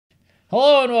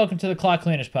Hello and welcome to the Clock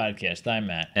Cleaners Podcast. I'm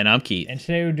Matt. And I'm Keith. And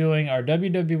today we're doing our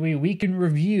WWE Week in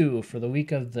Review for the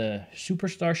week of the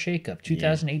Superstar Shakeup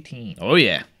 2018. Oh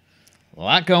yeah, a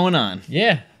lot going on.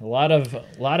 Yeah, a lot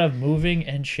of moving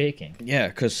and shaking. Yeah,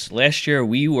 because last year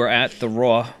we were at the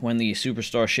Raw when the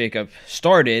Superstar Shakeup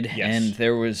started, and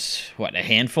there was a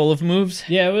handful of moves.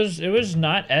 Yeah, it was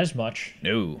not as much.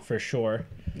 No, for sure.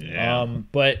 Yeah.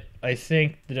 But I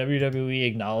think the WWE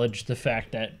acknowledged the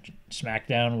fact that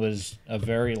Smackdown was a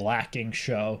very lacking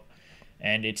show.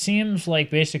 And it seems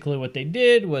like basically what they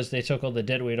did was they took all the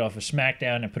dead weight off of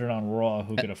SmackDown and put it on Raw,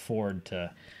 who could afford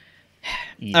to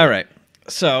eat all it. right.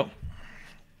 So,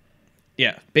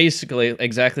 yeah, basically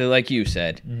exactly like you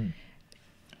said. Mm.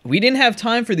 We didn't have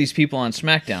time for these people on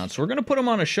SmackDown, so we're going to put them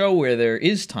on a show where there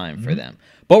is time for them.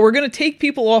 But we're going to take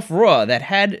people off Raw that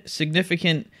had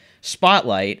significant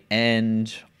spotlight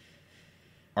and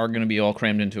are going to be all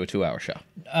crammed into a 2-hour show.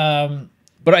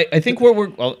 But I think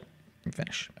well,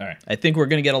 finish. All right. I think we're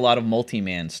going to get a lot of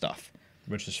multi-man stuff.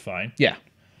 Which is fine. Yeah.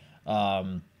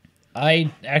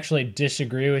 I actually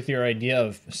disagree with your idea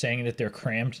of saying that they're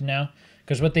crammed now.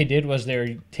 Because what they did was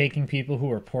they're taking people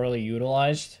who are poorly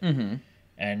utilized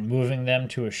and moving them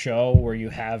to a show where you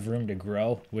have room to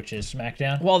grow, which is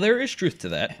SmackDown. Well, there is truth to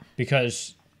that.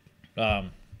 Because,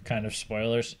 kind of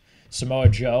spoilers, Samoa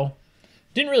Joe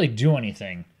didn't really do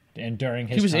anything during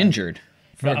his He was time. injured.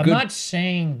 I'm not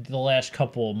saying the last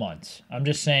couple of months. I'm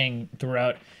just saying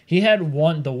throughout. He had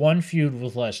the one feud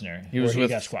with Lesnar he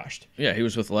got squashed. Yeah, he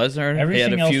was with Lesnar.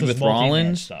 Everything he had a else feud was with multi-man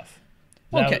Rollins. stuff.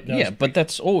 Okay, but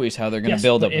that's always how they're going to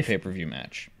build up a pay-per-view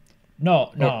match.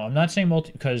 No, I'm not saying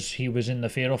multi because he was in the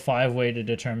Fatal 5-Way to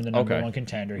determine the number one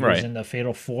contender. He was in the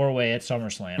Fatal 4-Way at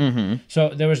SummerSlam. So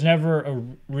there was never a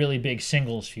really big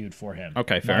singles feud for him.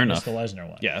 Okay, fair enough. The Lesnar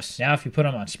one. Yes. Now, if you put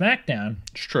him on SmackDown,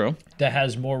 It's true. that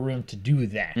has more room to do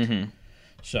that.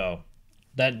 So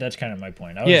that's kind of my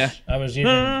point. I was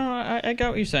even. I got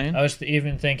what you're saying. I was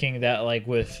even thinking that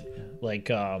with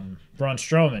Braun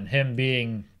Strowman, him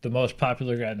being the most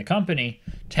popular guy in the company,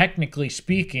 technically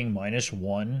speaking, minus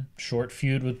one short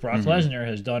feud with Brock Lesnar,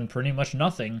 has done pretty much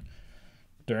nothing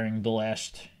during the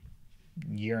last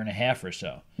year and a half or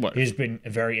so. What? He's been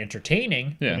very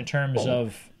entertaining in terms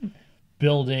of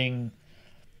building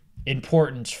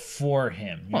importance for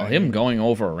him. Well, him going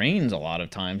over Reigns a lot of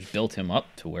times built him up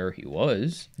to where he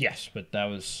was. Yes, but that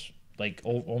was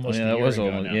almost a that year was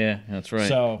ago now. Yeah, that's right.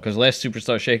 So, because last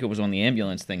Superstar Shakeup was when the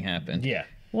ambulance thing happened. Yeah.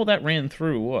 Well, that ran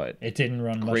through what? It didn't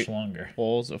run much longer.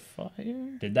 Balls of Fire?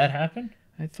 Did that happen?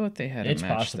 I thought they had a It's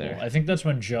match possible. there. I think that's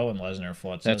when Joe and Lesnar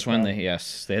fought. So That's when they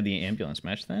had the ambulance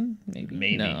match then?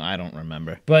 Maybe. No, I don't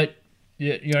remember. But,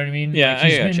 you know what I mean? Yeah,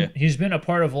 I gotcha. He's been a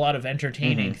part of a lot of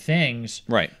entertaining things.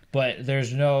 Right. But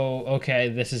there's no, okay,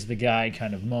 this is the guy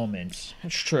kind of moments.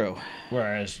 That's true.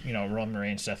 Whereas, Roman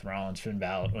Reigns, Seth Rollins, Finn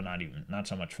Balor, well, not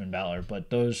so much Finn Balor, but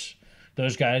those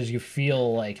guys, you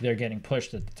feel like they're getting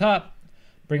pushed at the top.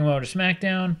 Bring them over to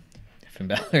SmackDown. Finn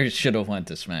Balor should have went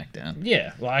to SmackDown.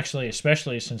 Yeah, well, actually,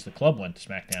 especially since the club went to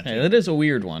SmackDown. Hey, that is a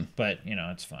weird one. But,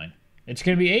 it's fine. It's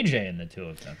going to be AJ in the two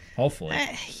of them, hopefully.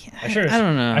 I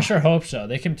don't know. I sure hope so.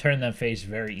 They can turn them face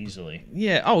very easily.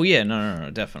 Yeah. Oh, yeah. No,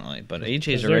 definitely. But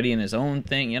AJ's already in his own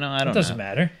thing. I don't know. It doesn't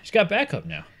matter. He's got backup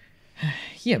now.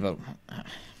 Yeah, but...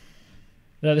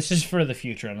 No, this is for the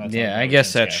future. I'm not talking about I guess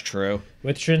Shinsuke. that's true.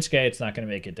 With Shinsuke, it's not going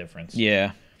to make a difference.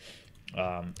 Yeah.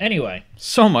 Anyway.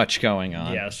 So much going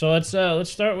on. Yeah, so let's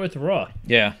start with Raw.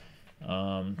 Yeah.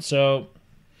 So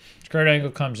Kurt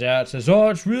Angle comes out, says, "Oh,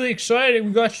 it's really exciting.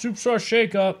 We got Superstar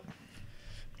Shakeup."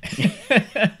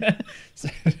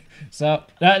 So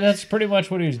that's pretty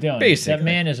much what he was doing. Basically. That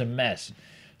man is a mess.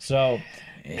 So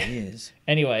it is.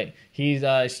 Anyway, he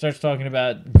starts talking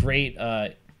about great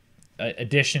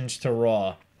additions to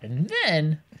Raw, and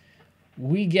then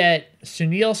we get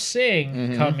Sunil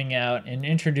Singh coming out and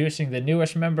introducing the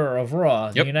newest member of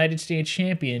Raw, the United States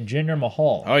Champion, Jinder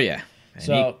Mahal. Oh, yeah. And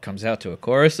So he comes out to a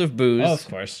chorus of boos. Oh, of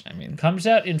course. I mean, comes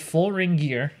out in full ring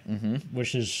gear,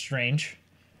 which is strange.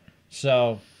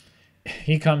 So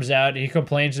he comes out, he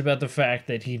complains about the fact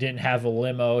that he didn't have a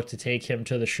limo to take him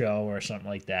to the show or something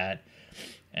like that.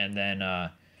 And then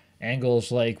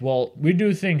Angle's like, "Well, we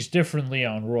do things differently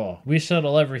on Raw. We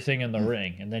settle everything in the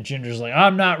ring." And then Jinder's like,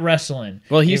 "I'm not wrestling."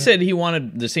 Well, he said he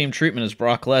wanted the same treatment as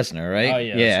Brock Lesnar, right? Oh,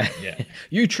 yeah. Yeah.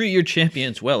 You treat your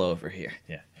champions well over here.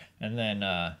 Yeah. And then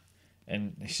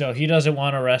and so he doesn't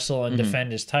want to wrestle and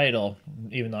defend his title,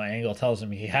 even though Angle tells him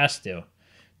he has to,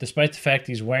 despite the fact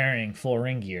he's wearing full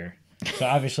ring gear. So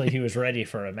obviously he was ready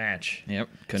for a match. Yep.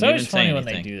 It's always funny when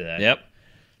they do that. Yep.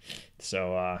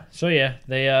 So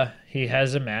yeah, he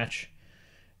has a match,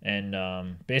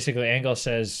 and basically Angle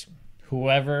says,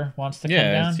 whoever wants to come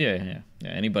down. Yeah.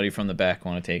 Anybody from the back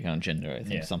want to take on Jinder? I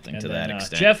think something to that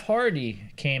extent. Jeff Hardy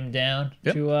came down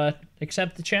to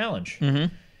accept the challenge,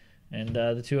 and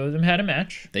the two of them had a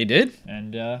match. They did,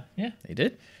 and they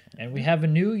did. And we have a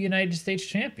new United States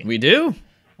champion. We do.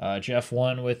 Jeff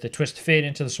won with the twist of fate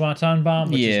into the Swanton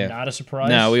Bomb, which is not a surprise.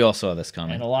 No, we all saw this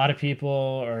coming. And a lot of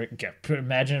people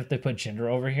imagine if they put Jinder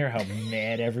over here, how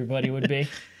mad everybody would be.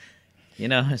 You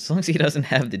know, as long as he doesn't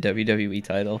have the WWE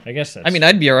title. I guess that's... I mean,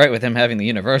 I'd be all right with him having the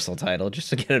Universal title just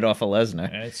to get it off of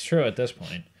Lesnar. It's true at this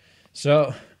point.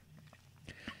 So,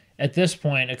 at this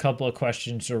point, a couple of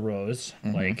questions arose.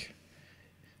 Like,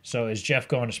 so is Jeff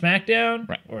going to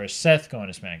SmackDown? Or is Seth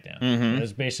going to SmackDown?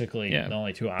 That's basically the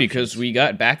only two options. Because we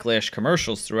got Backlash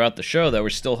commercials throughout the show that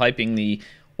were still hyping the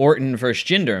Orton versus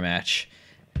Jinder match.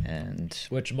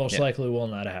 Which most likely will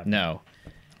not happen. No.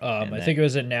 I think it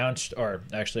was announced, or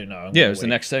actually, no. Yeah, it was the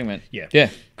next segment. Yeah.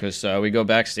 Because we go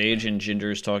backstage and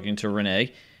Jinder's talking to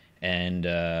Renee,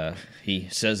 and he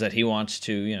says that he wants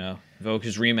to, evoke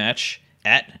his rematch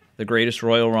at the Greatest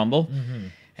Royal Rumble.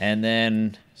 And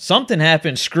then something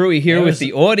happened screwy here with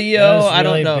the audio. I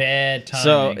don't know. Bad timing.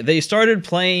 So they started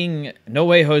playing No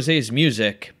Way Jose's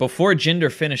music before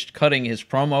Jinder finished cutting his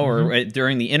promo or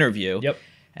during the interview. Yep.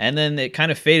 And then it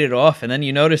kind of faded off, and then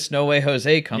you notice No Way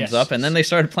Jose comes up, and then they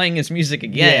started playing his music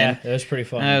again. Yeah, that was pretty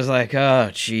fun. And I was like, oh,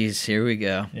 jeez, here we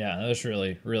go. Yeah, that was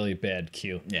really, really bad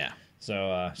cue. Yeah.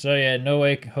 So yeah, No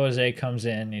Way Jose comes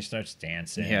in, he starts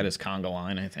dancing. He had his conga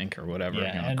line, I think, or whatever you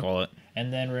want to call it.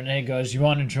 And then Renee goes, "You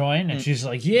want to join?" And she's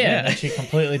like, "Yeah." And then she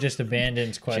completely just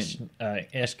abandons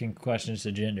asking questions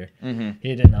to Jinder.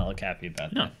 He did not look happy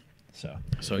about that. So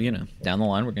down the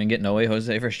line, we're going to get No Way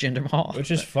Jose versus Jinder Mahal. Which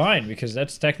is fine, because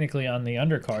that's technically on the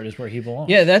undercard is where he belongs.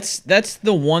 Yeah, that's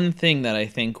the one thing that I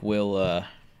think will...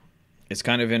 it's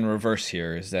kind of in reverse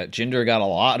here, is that Jinder got a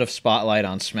lot of spotlight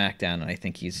on SmackDown, and I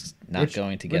think he's not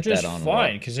going to get that on Raw. Which is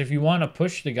fine, because if you want to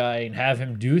push the guy and have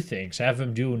him do things, have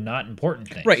him do not important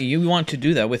things. Right, you want to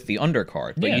do that with the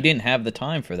undercard, but you didn't have the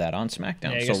time for that on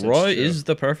SmackDown. Yeah, so Raw is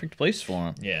the perfect place for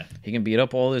him. Yeah. He can beat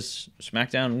up all his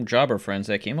SmackDown jobber friends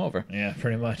that came over. Yeah,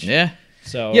 pretty much. Yeah.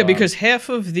 So yeah, because half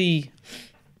of the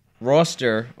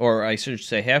roster, or I should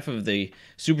say half of the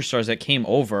superstars that came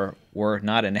over were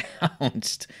not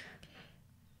announced.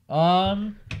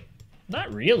 Not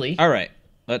really. All right,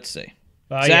 let's see.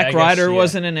 Zack Ryder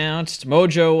wasn't announced.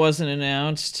 Mojo wasn't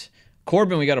announced.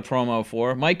 Corbin we got a promo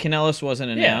for. Mike Kanellis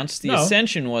wasn't announced. The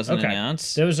Ascension wasn't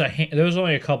announced. There was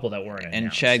only a couple that weren't announced.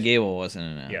 And Chad Gable wasn't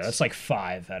announced. Yeah, that's like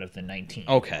 5 out of the 19.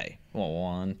 Okay. Well,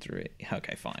 1, 3.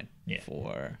 Okay, fine. Yeah.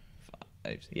 4,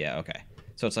 5. Yeah, okay.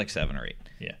 So it's like 7 or 8.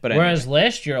 Yeah. But whereas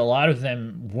last year, a lot of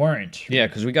them weren't. Yeah,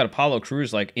 because we got Apollo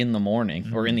Crews like in the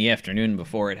morning or in the afternoon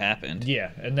before it happened.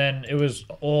 Yeah, and then it was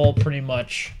all pretty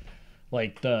much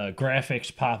like the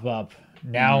graphics pop up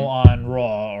now on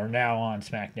Raw or now on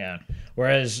SmackDown.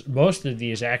 Whereas most of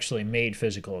these actually made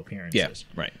physical appearances.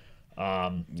 Yeah,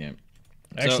 right.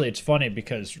 Actually, it's funny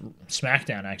because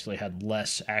SmackDown actually had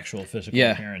less actual physical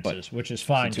appearances, which is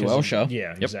fine. It's a 2-0 show.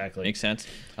 Yeah, exactly. Makes sense.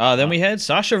 Then we had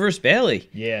Sasha versus Bayley.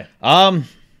 Yeah.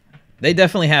 They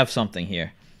definitely have something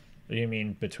here. You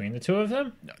mean between the two of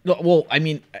them? Well, I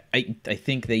mean, I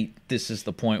think this is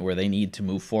the point where they need to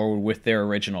move forward with their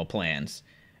original plans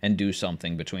and do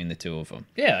something between the two of them.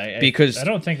 Yeah, because I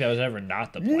don't think that was ever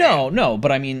not the plan. No,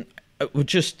 but I mean,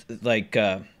 just like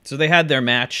so they had their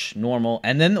match normal,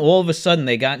 and then all of a sudden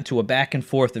they got into a back and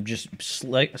forth of just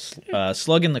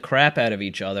slugging the crap out of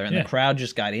each other, and the crowd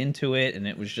just got into it, and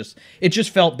it just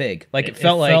felt big. Like it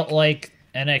felt like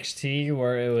NXT,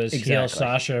 where it was heel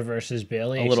Sasha versus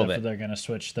Bayley. A little bit. They're going to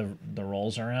switch the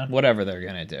roles around. Whatever they're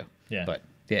going to do. Yeah. But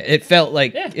yeah, it felt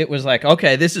like it was like,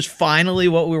 okay, this is finally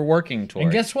what we're working towards.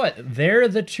 And guess what? They're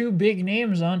the two big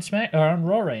names on on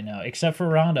Raw right now, except for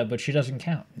Ronda, but she doesn't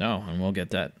count. No, and we'll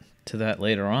get to that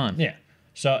later on. Yeah.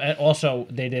 So also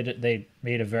they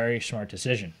made a very smart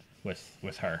decision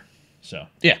with her. So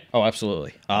yeah. Oh,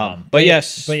 absolutely. But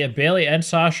yes. But yeah, Bayley and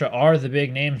Sasha are the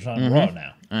big names on Raw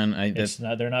now. And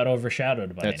they're not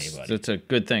overshadowed by anybody. That's a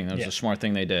good thing. That was a smart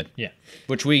thing they did. Yeah.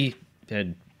 Which we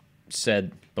had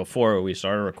said before we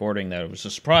started recording that it was a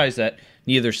surprise that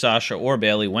neither Sasha or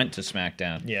Bayley went to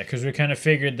SmackDown. Yeah, because we kind of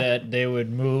figured that they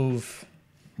would move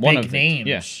one big of names.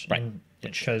 Yeah, right.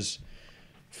 Because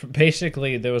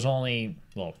basically there was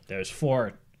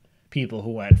 4 people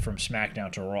who went from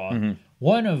SmackDown to Raw.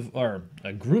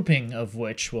 A grouping of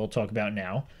which we'll talk about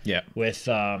now. Yeah. With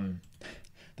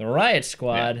the Riot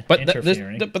Squad but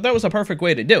interfering. But that was a perfect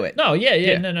way to do it. No,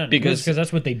 no. Because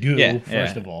that's what they do,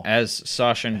 first of all. As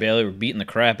Sasha and Bayley were beating the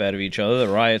crap out of each other,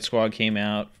 the Riot Squad came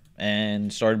out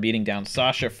and started beating down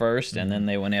Sasha first, and then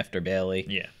they went after Bayley.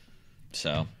 Yeah.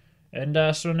 So.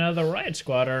 And so now the Riot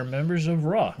Squad are members of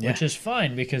Raw, which is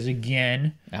fine because,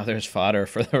 again... Now there's fodder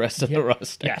for the rest of the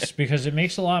roster. Yes, because it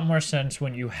makes a lot more sense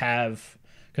when you have...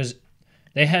 Because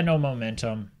they had no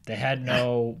momentum. They had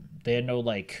no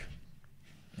like...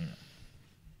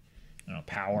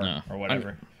 power or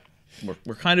whatever.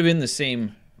 We're kind of in the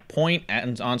same point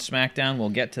on SmackDown. We'll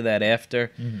get to that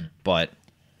after. But,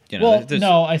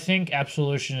 no, I think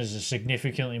Absolution is a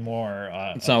significantly more...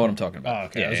 That's not what I'm talking about. Oh,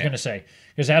 okay. I was going to say,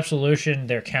 because Absolution,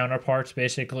 their counterparts,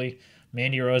 basically,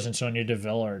 Mandy Rose and Sonya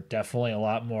Deville are definitely a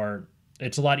lot more...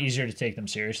 It's a lot easier to take them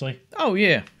seriously. Oh,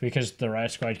 yeah. Because the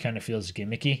Riot Squad kind of feels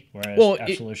gimmicky, whereas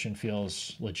Absolution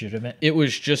feels legitimate. It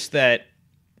was just that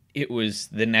it was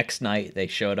the next night they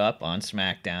showed up on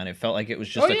SmackDown. It felt like it was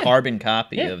just a carbon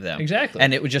copy of them. Exactly.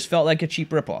 And it just felt like a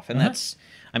cheap ripoff. And that's...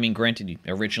 I mean, granted,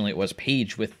 originally it was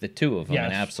Paige with the two of them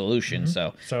in Absolution,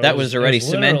 so that was already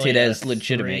cemented as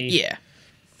legitimate.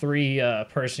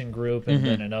 Three-person group and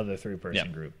then another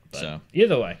three-person group. But so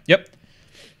either way. Yep.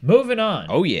 Moving on.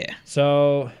 Oh, yeah.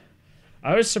 So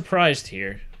I was surprised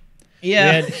here. Yeah.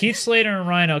 We had Heath Slater and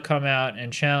Rhino come out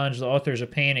and challenge the Authors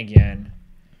of Pain again,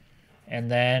 and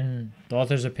then the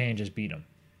Authors of Pain just beat them.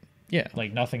 Yeah.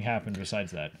 Like, nothing happened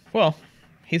besides that. Well...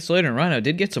 Heath Slater and Rhino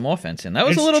did get some offense in. That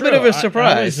was a little bit of a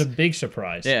surprise. That was a big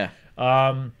surprise. Yeah.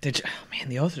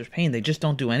 The Authors of Pain, they just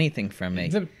don't do anything for me.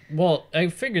 I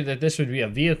figured that this would be a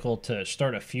vehicle to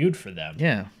start a feud for them.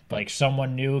 Yeah. Like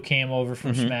someone new came over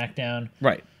from SmackDown.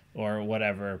 Right. Or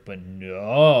whatever. But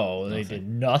no, they did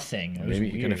nothing. It was Maybe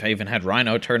you weird. could have even had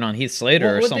Rhino turn on Heath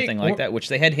Slater or something like that, which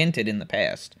they had hinted in the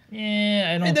past.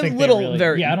 Yeah, I don't think they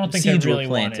really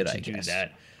wanted to do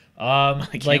that.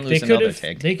 Like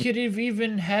they could have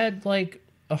even had like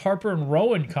a Harper and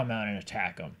Rowan come out and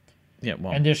attack them. Yeah,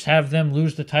 well, and just have them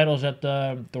lose the titles at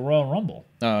the Royal Rumble.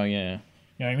 Oh yeah, you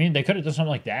know what I mean? They could have done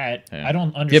something like that. Yeah. I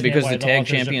don't understand. Yeah, because why the tag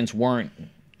champions weren't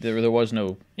there. Was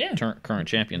no current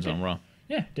champions on Raw.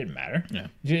 Yeah, didn't matter. Yeah,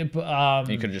 you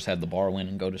could have just had the Bar win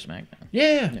and go to SmackDown.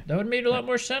 Yeah, that would have made a lot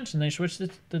more sense, and they switched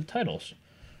the titles.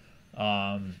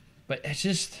 But it's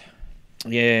just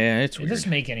it's weird. It doesn't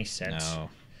make any sense. No.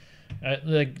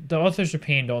 Like the Authors of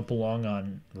Pain don't belong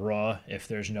on Raw if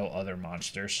there's no other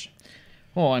monsters.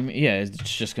 Well, I mean,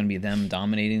 it's just going to be them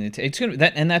dominating the. It's going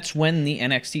to and that's when the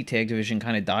NXT tag division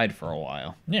kind of died for a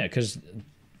while. Yeah, because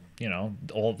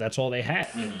that's all they had.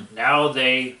 Now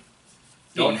they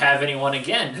don't have anyone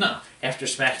again. No, after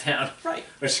SmackDown, right?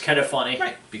 Which is kind of funny,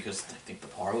 right? Because I think the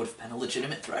Bar would have been a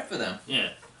legitimate threat for them.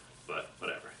 Yeah, but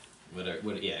whatever.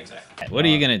 Yeah, exactly. What are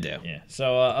you going to do? Yeah.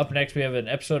 So up next we have an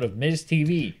episode of Miz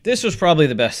TV. This was probably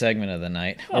the best segment of the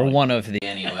night, or one of the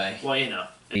anyway. Well,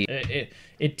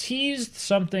 it teased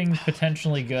something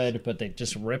potentially good, but they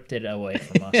just ripped it away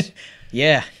from us.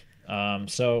 Yeah.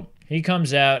 So he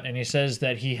comes out and he says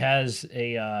that he has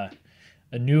a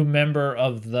new member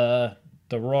of the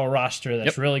Raw roster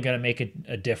that's really going to make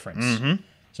a difference. Mm-hmm.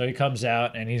 So he comes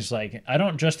out and he's like, I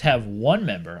don't just have one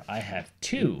member, I have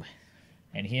two.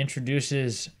 And he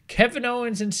introduces Kevin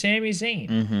Owens and Sami Zayn.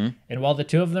 Mm-hmm. And while the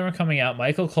two of them are coming out,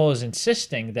 Michael Cole is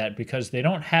insisting that because they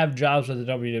don't have jobs with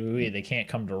the WWE, they can't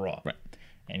come to Raw. Right.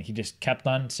 And he just kept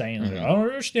on saying, I don't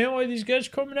understand why these guys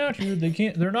coming out here.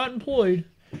 They're not employed.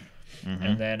 Mm-hmm.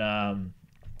 And then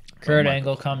Kurt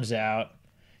Angle comes out.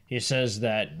 He says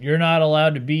that you're not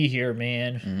allowed to be here,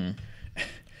 man. Mm-hmm.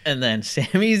 And then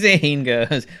Sami Zayn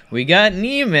goes, we got an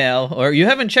email, or you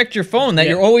haven't checked your phone that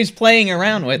you're always playing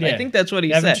around with. I think that's what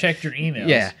he said. You haven't checked your emails.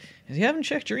 Yeah. You haven't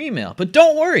checked your email. But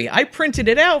don't worry, I printed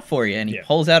it out for you. And he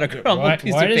pulls out a crumpled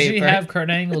piece of paper. Why does he have Kurt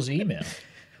Angle's email?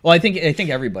 Well, I think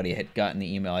everybody had gotten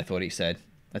the email, I thought he said.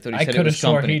 I thought he said it was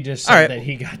company. He just said that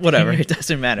he got the whatever, email. It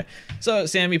doesn't matter. So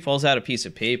Sammy pulls out a piece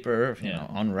of paper,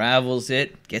 unravels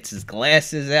it, gets his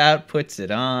glasses out, puts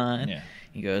it on. Yeah.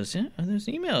 He goes, there's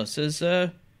an email. It says,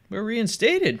 we're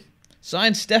reinstated.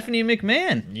 Signed Stephanie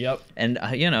McMahon. Yep. And,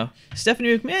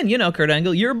 Stephanie McMahon, Kurt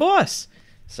Angle, you're a boss.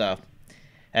 So,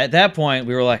 at that point,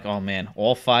 we were like, oh, man,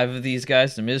 all five of these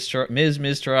guys, the Miz,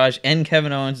 Taraj, and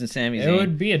Kevin Owens and Sami Zayn. It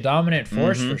would be a dominant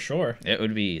force for sure. It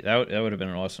would be. That would have been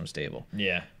an awesome stable.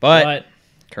 Yeah. But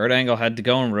Kurt Angle had to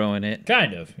go and ruin it.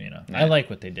 Kind of, I like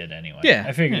what they did anyway. Yeah.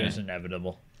 I figured it was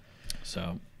inevitable.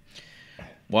 So,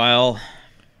 while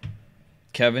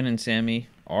Kevin and Sami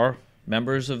are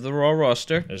members of the Raw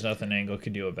roster, there's nothing Angle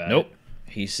could do about it. Nope.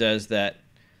 He says that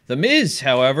The Miz,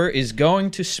 however, is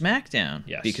going to SmackDown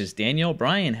because Daniel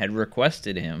Bryan had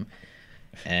requested him,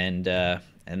 and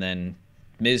then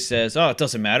Miz says, "Oh, it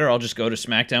doesn't matter. I'll just go to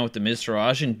SmackDown with the Miz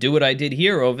Taraj and do what I did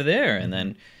here over there." And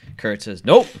then Kurt says,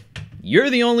 "Nope, you're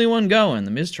the only one going.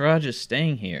 The Miz Taraj is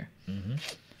staying here. Mm-hmm.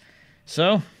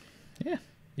 So, yeah.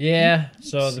 Yeah,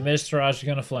 so the Miz Taraj is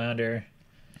going to flounder.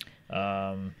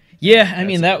 Yeah, I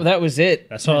mean, that was it.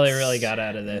 That's all they really got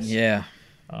out of this. Yeah.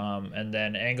 And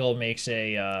then Angle makes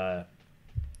a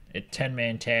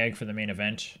 10-man tag for the main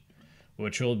event,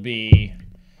 which will be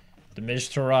the Miz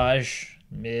Taraj,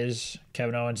 Miz,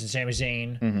 Kevin Owens, and Sami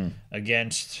Zayn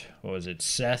against, what was it,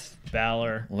 Seth,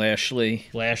 Balor,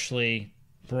 Lashley,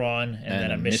 Braun, and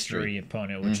then a mystery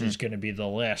opponent, which is going to be the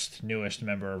last newest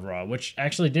member of Raw, which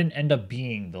actually didn't end up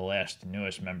being the last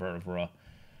newest member of Raw.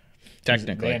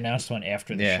 Technically. They announced one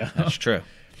after the show. Yeah, that's true.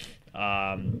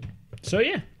 So,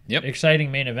 yeah. Yep.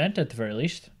 Exciting main event at the very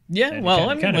least. Yeah, And well,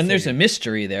 kind of when there's a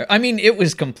mystery there. I mean, it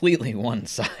was completely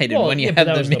one-sided when you have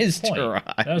the Miz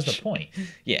Taraj. That was the point.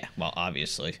 Yeah, well,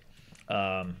 obviously.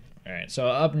 All right, so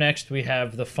up next we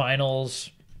have the finals.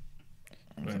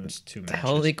 It's 2 matches.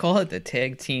 How do they call it? The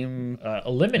tag team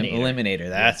Eliminator. Eliminator.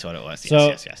 That's what it was. So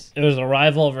Yes. it was a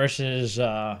rival versus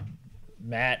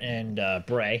Matt and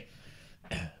Bray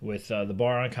with the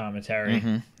Bar on commentary.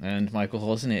 And Michael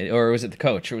Holson, or was it the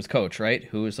coach? It was Coach, right?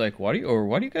 Who was like, "Why do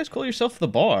you guys call yourself the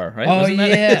Bar?" Right? Wasn't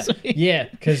that yeah,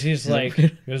 because he's like,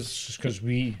 because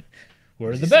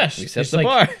we're the best. We set the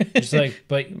bar. He's like,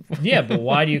 but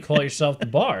why do you call yourself the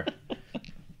Bar?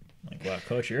 Like, wow,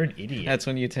 Coach, you're an idiot. That's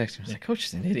when you text me. I was like, Coach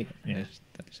is an idiot. Yeah.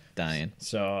 I'm just dying.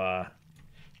 So,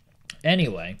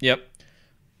 anyway. Yep.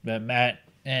 But Matt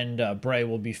and Bray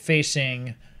will be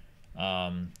facing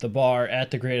the Bar at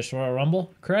the Greatest Royal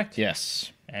Rumble, correct?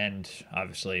 Yes. And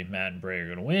obviously Matt and Bray are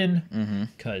going to win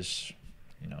because,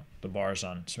 the Bar's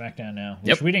on Smackdown now,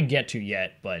 which we didn't get to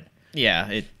yet, but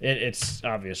yeah, it's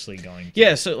obviously going to.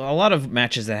 Yeah, so a lot of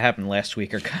matches that happened last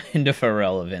week are kind of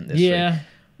irrelevant this week.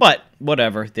 But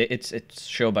whatever, it's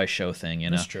show by show thing,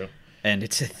 That's true. And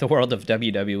it's the world of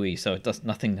WWE, so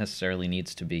nothing necessarily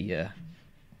needs to be.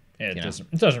 It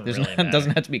doesn't really matter. It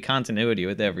doesn't have to be continuity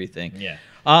with everything. Yeah.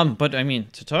 But I mean,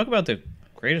 to talk about the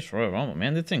Greatest Royal Rumble,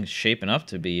 man, this thing's shaping up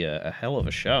to be a hell of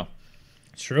a show.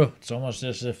 It's true. It's almost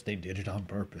as if they did it on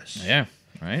purpose. Yeah.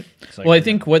 Right. Like, well, I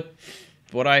think what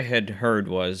I had heard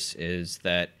is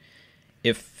that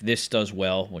if this does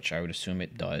well, which I would assume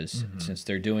it does, since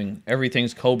they're doing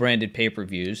everything's co-branded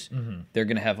pay-per-views, they're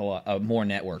going to have a lot more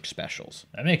network specials.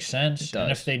 That makes sense. It does.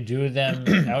 And if they do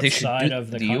them outside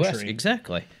of the country, US,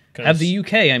 exactly. Have the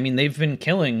UK. I mean, they've been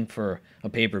killing for a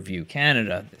pay-per-view.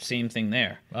 Canada, same thing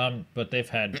there. But they've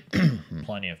had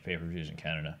plenty of pay-per-views in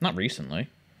Canada. Not recently.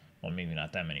 Well, maybe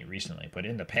not that many recently, but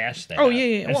in the past, they Oh, have.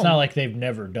 yeah. It's not like they've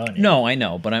never done it. No, I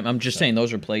know, but I'm just saying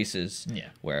those are places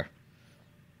where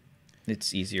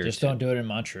it's easier. Just don't do it in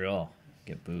Montreal.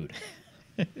 Get booed.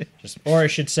 Or I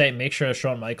should say, make sure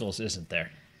Shawn Michaels isn't there.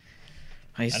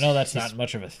 I know that's not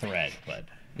much of a threat, but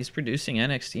he's producing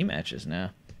NXT matches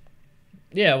now.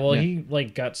 Yeah, well, he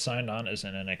got signed on as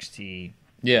an NXT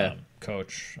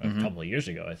coach a couple of years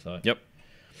ago, I thought. Yep.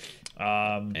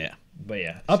 But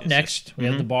yeah, up next, we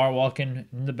have the Bar walking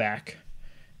in the back,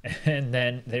 and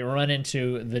then they run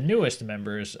into the newest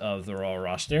members of the Raw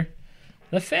roster,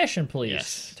 the Fashion Police,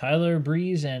 Yes. Tyler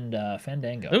Breeze and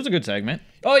Fandango. That was a good segment.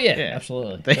 Oh, yeah.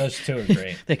 Absolutely. Those two are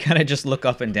great. They kind of just look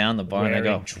up and down the bar and they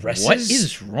go, dresses? "What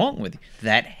is wrong with you?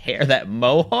 That hair, that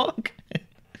mohawk?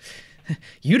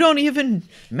 You don't even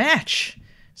match."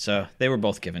 So they were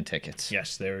both given tickets.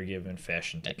 Yes, they were given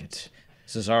fashion tickets.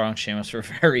 Cesaro and Sheamus were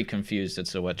very confused as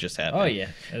to what just happened. Oh, yeah.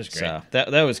 That was great. So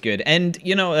that was good. And,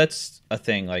 that's a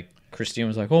thing. Like, Christine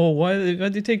was like, "Oh, why'd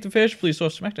they take the Fashion Police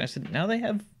off SmackDown?" I said, "Now they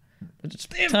have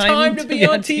time to be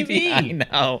on TV. I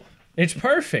know. It's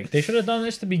perfect. They should have done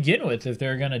this to begin with if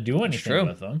they're going to do anything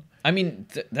with them. I mean,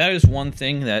 that is one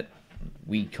thing that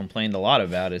we complained a lot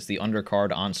about is the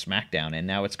undercard on SmackDown, and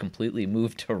now it's completely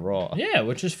moved to Raw. Yeah,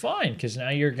 which is fine, because now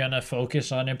you're going to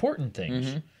focus on important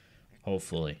things.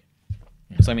 Hopefully.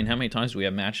 So, I mean, how many times do we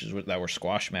have matches that were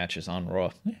squash matches on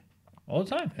Raw? Yeah, all the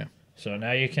time. Yeah. So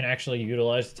now you can actually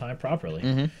utilize the time properly.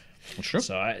 Well, sure.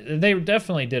 So they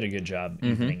definitely did a good job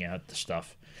evening out the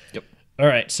stuff. Yep. All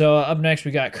right, so up next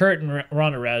we got Kurt and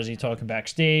Ronda Rousey talking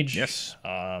backstage. Yes.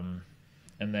 And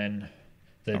then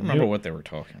I don't remember what they were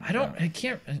talking about.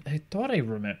 I thought I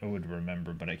would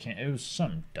remember, but I can't. It was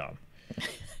something dumb.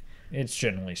 It's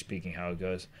generally speaking how it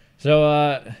goes.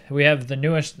 So we have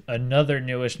another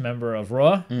newest member of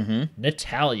Raw,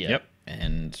 Natalya. Yep.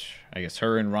 And I guess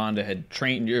her and Ronda had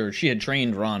trained, or she had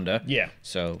trained Ronda. Yeah.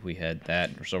 So we had that.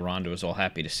 So Ronda was all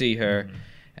happy to see her.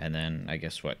 And then I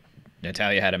guess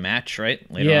Natalya had a match, right?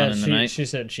 Later on in the night. She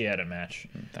said she had a match.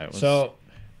 That was... So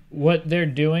what they're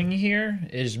doing here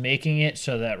is making it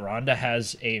so that Ronda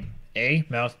has a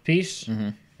mouthpiece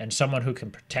and someone who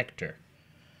can protect her.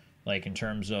 like in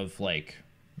terms of like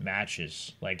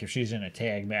matches. Like if she's in a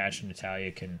tag match,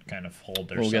 Natalya can kind of hold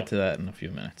herself. We'll get to that in a few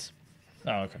minutes.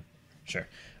 Oh, okay, sure.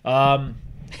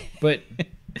 But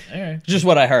all right. Just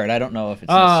what I heard. I don't know if it's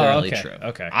necessarily true.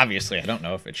 Okay. Obviously, I don't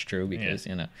know if it's true because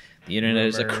the internet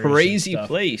is a Rumors crazy and stuff.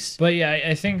 place. But yeah,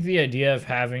 I think the idea of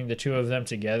having the two of them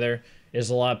together is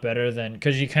a lot better than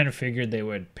because you kind of figured they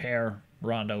would pair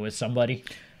Ronda with somebody.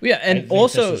 Yeah, I and think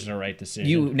also this was the right decision.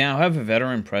 you now have a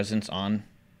veteran presence on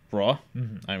Raw.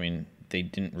 Mm-hmm. I mean, they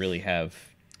didn't really have.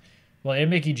 Well, and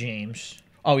Mickey James.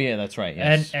 Oh yeah, that's right.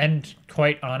 Yes. And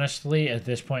quite honestly, at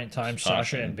this point in time,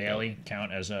 Sasha and Bailey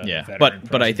count as a veteran but I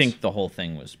presence. think the whole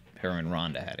thing was her and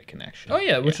Ronda had a connection. Oh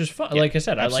yeah, which is fun. Yeah, Like I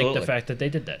said, I like absolutely. the fact that they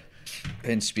did that.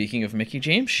 And speaking of Mickey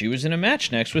James, she was in a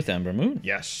match next with Ember Moon.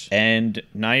 Yes. And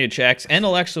Nia Jax and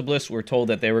Alexa Bliss were told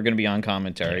that they were going to be on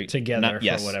commentary Together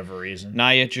Yes. for whatever reason.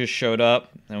 Nia just showed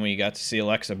up, and we got to see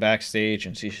Alexa backstage,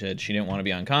 and she said she didn't want to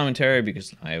be on commentary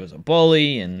because Nia was a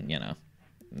bully, and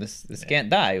this can't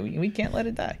die. We can't let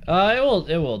it die.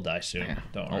 It will die soon.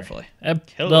 Don't worry. Hopefully.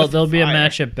 There'll be a fire.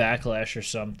 match at Backlash or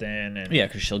something, and Yeah,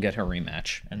 because she'll get her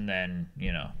rematch. and then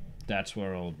that's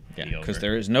where it'll be over. Because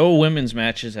there is no women's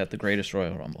matches at the Greatest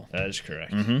Royal Rumble. That is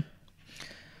correct.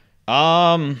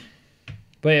 Um.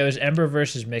 But yeah, it was Ember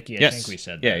versus Mickey. I think we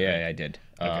said that. Yeah, right? I did.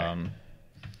 Okay.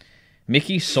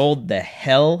 Mickey sold the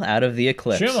hell out of the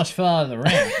Eclipse. She almost fell out of the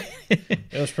ring.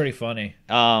 It was pretty funny.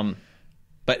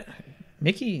 But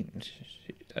Mickey,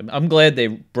 I'm glad they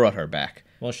brought her back.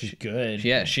 Well, she's good.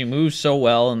 Yeah, she moves so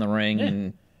well in the ring,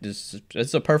 and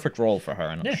it's a perfect role for her,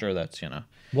 and I'm sure that's,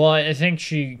 Well, I think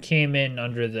she came in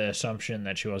under the assumption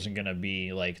that she wasn't going to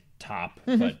be like top,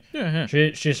 but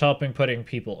she's helping putting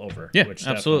people over, which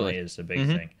absolutely definitely is the big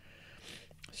thing.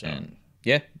 So And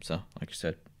so like you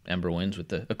said, Ember wins with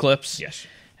the Eclipse. yes,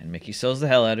 And Mickey sells the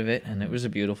hell out of it, and it was a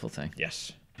beautiful thing.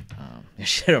 yes.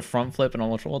 She did a front flip and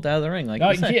almost rolled out of the ring. Like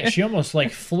Oh, you said. yeah, she almost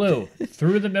like flew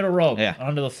through the middle rope Yeah.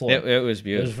 onto the floor. It was It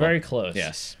beautiful. was very close.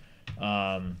 Yes.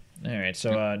 All right,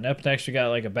 so up next we got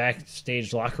like a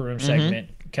backstage locker room segment.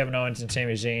 Kevin Owens and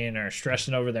Sami Zayn are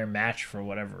stressing over their match for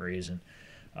whatever reason.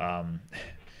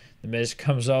 The Miz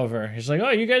comes over. He's like, "Oh,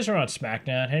 you guys are on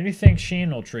SmackDown. How do you think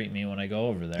Shane will treat me when I go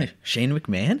over there?" Shane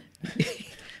McMahon?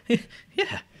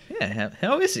 yeah.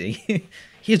 How is he?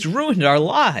 He's ruined our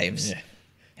lives. Yeah.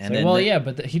 And Like, well, yeah,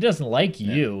 but he doesn't like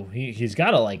you. He's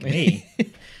got to like me.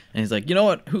 And he's like, you know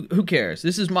what? Who cares?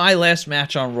 This is my last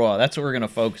match on Raw. That's what we're gonna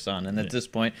focus on. And at this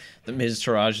point, the Miz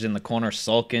Taraj is in the corner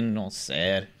sulking, all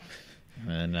sad.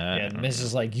 And Yeah, the Miz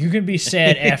is like, "You can be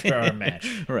sad after our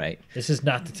match. right. This is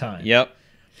not the time." Yep.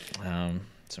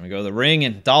 So we go to the ring,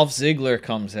 and Dolph Ziggler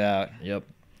comes out. Yep.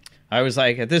 I was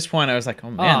like, at this point, I was like,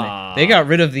 oh man, they got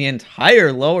rid of the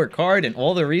entire lower card and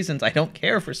all the reasons I don't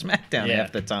care for SmackDown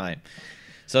half the time.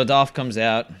 So Dolph comes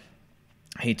out.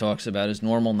 He talks about his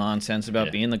normal nonsense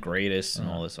about being the greatest and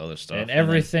all this other stuff. And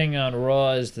everything on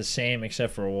Raw is the same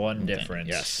except for one difference.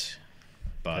 Yes.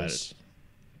 But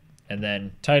And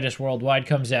then Titus Worldwide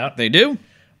comes out. they do.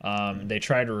 They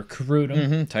try to recruit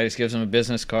him. Titus gives him a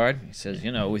business card. He says,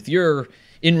 with your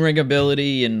in-ring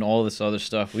ability and all this other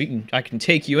stuff, I can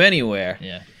take you anywhere.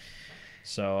 Yeah.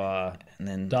 So And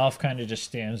then Dolph kind of just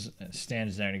stands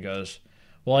there and he goes,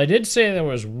 "Well, I did say there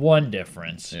was one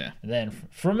difference." Yeah. And then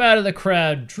from out of the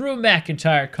crowd, Drew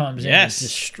McIntyre comes in and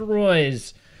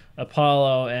destroys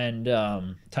Apollo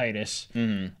and Titus.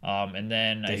 And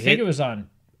then I think it was on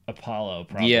Apollo,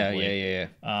 probably. Yeah.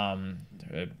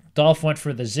 Dolph went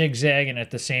for the zigzag, and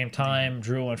at the same time,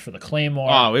 Drew went for the Claymore.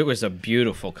 Oh, it was a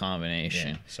beautiful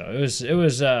combination. So it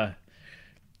was the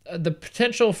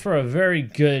potential for a very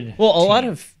good. Well, a team. lot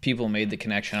of people made the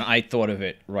connection. I thought of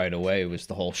it right away. It was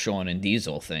the whole Shawn and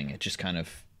Diesel thing. It just kind of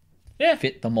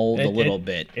fit the mold a little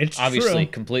bit. It's obviously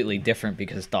true. Completely different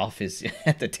because Dolph is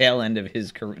at the tail end of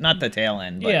his career. Not the tail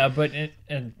end, but Yeah, but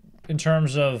in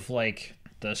terms of like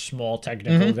the small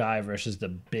technical guy versus the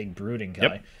big brooding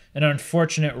guy, an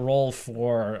unfortunate role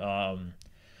for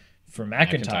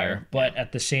McIntyre. But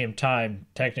at the same time,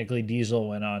 technically Diesel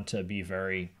went on to be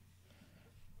very.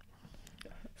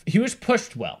 He was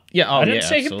pushed well. Yeah, I didn't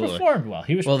say absolutely. he performed well.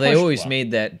 He was. Well, they pushed always well.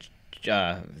 made that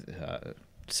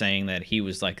saying that he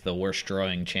was like the worst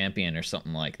drawing champion or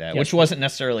something like that, which wasn't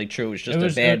necessarily true. It was just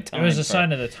a bad time. It was a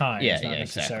sign of the times, Yeah, not yeah,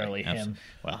 necessarily exactly. him.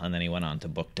 Well, and then he went on to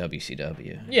book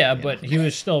WCW. Yeah, but he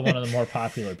was still one of the more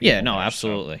popular people. Yeah, no, there,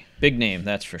 absolutely. So. Big name,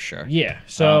 that's for sure. Yeah,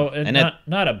 so and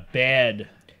not a bad.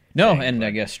 No, thing, and but,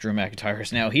 I guess Drew McIntyre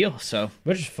is now heel, so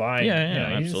which is fine.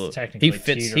 Yeah, he's absolutely. technically He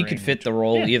fits. He teetering. could fit the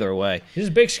role either way. He's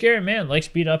a big, scary man. Likes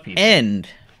beat up people. And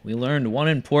we learned one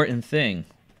important thing: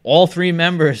 all three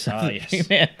members of the yes.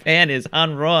 three-man band is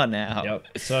on Raw now.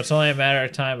 Yep. So it's only a matter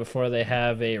of time before they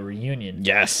have a reunion.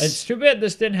 Yes. It's too bad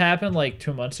this didn't happen like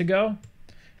 2 months ago.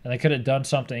 And they could have done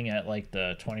something at like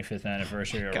the 25th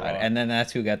anniversary or God, Raw. and then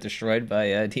that's who got destroyed by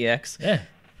DX. Yeah.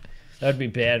 That would be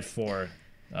bad for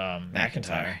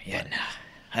McIntyre. Yeah, no.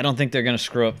 I don't think they're going to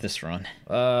screw up this run.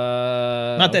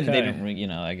 Not that they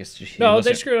didn't, I guess. No,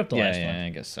 they screwed up the last one. Yeah, I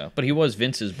guess so. But he was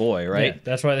Vince's boy, right? Yeah,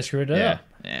 that's why they screwed it up.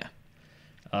 Yeah.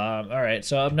 All right,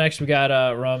 so up next we got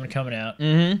Roman coming out.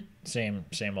 Mm-hmm.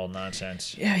 Same old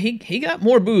nonsense. Yeah, he got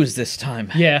more booze this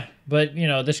time. Yeah, but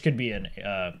this could be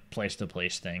a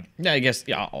place-to-place thing. Yeah, I guess.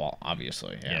 Yeah, well,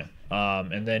 obviously. Yeah.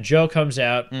 And then Joe comes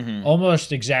out,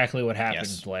 almost exactly what happened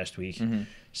Yes. last week.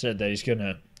 Said that he's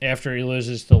gonna, after he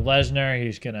loses to Lesnar,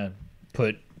 he's gonna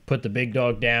put the big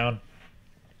dog down.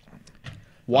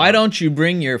 Why don't you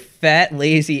bring your fat,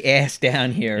 lazy ass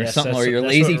down here or Yes, something, or your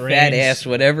that's lazy what fat Reigns- ass,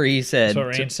 whatever he said. That's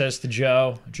what Reigns says to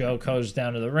Joe. Joe goes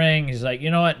down to the ring. He's like, you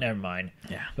know what? Never mind.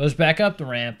 Yeah. Goes back up the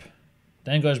ramp,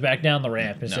 then goes back down the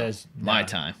ramp and No, says, my "Nah."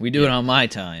 time. We do it on my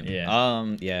time.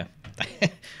 Yeah. Yeah.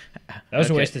 That was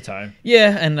a Okay. waste of time.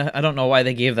 Yeah, and I don't know why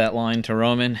they gave that line to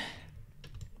Roman.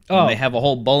 Oh, They have a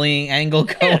whole bullying angle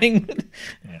going.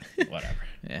 yeah, whatever.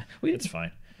 Yeah. It's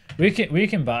fine. We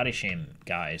can body shame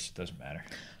guys. Doesn't matter.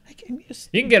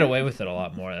 You can get away with it a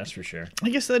lot more. That's for sure. I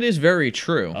guess that is very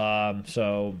true.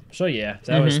 So yeah,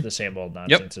 that was the same old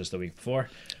nonsense as the week before.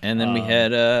 And then we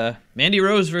had Mandy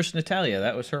Rose versus Natalya.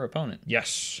 That was her opponent.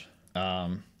 Yes.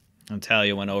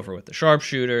 Natalya went over with the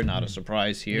sharpshooter. Not a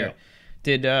surprise here. No.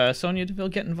 Did Sonya Deville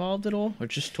get involved at all, or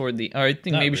just toward the? Or I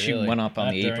think Not maybe she really. went up on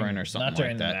Not the during- apron or something Not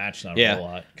during like the that. match, not Yeah. a whole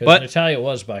lot. Because But- Natalya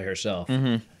was by herself.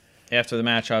 After the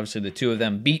match, obviously the two of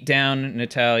them beat down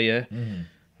Natalya.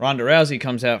 Ronda Rousey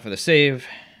comes out for the save,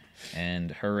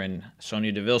 and her and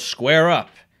Sonya Deville square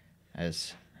up,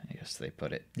 as I guess they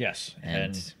put it. Yes.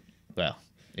 And well,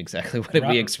 exactly what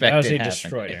we expected Rousey happened.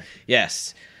 destroyed her.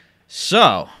 Yes.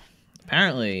 So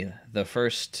apparently, the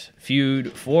first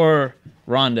feud for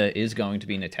Ronda is going to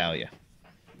be Natalya.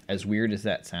 As weird as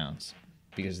that sounds,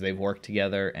 because they've worked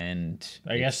together, and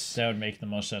I guess that would make the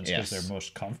most sense because Yes. they're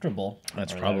most comfortable.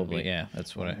 that's Or that would probably be-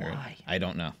 that's what I heard. Why? I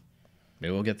don't know.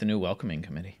 Maybe we'll get the new welcoming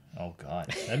committee. Oh God,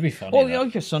 that'd be funny. Oh, though. yeah,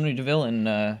 because Sonya Deville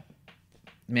and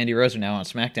Mandy Rose are now on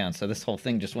SmackDown, so this whole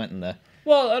thing just went in the.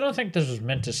 Well, I don't think this was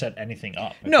meant to set anything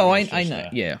up. No, think I it's know,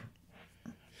 just, yeah.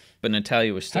 But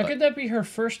Natalya was still. How could that be her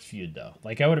first feud though?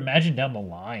 Like I would imagine down the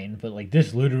line, but like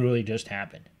this literally just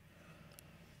happened.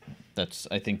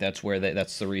 I think that's where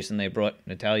that's the reason they brought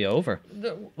Natalya over.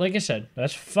 Like I said,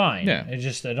 that's fine. Yeah.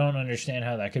 I don't understand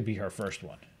how that could be her first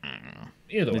one.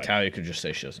 Either way. Natalya could just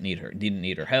say she didn't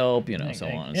need her help, so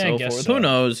on and I so guess forth. so. Who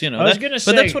knows, I was gonna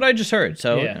but that's say- what I just heard.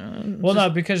 So Yeah. Well, no,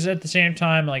 because at the same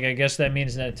time, like I guess that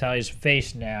means that Natalia's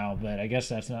face now, but I guess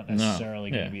that's not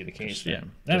necessarily going to be the case. Yeah,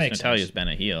 then. That makes Natalya's sense been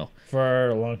a heel. for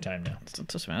a long time now. It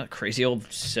doesn't matter. That crazy old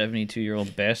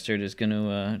 72-year-old bastard is going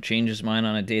to change his mind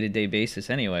on a day-to-day basis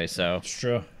anyway. So It's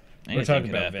true. We're anything talking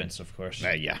could about happen. Vince, of course.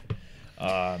 yeah,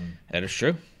 that is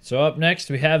true. So up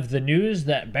next, we have the news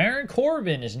that Baron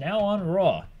Corbin is now on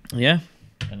Raw. Yeah,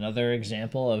 Another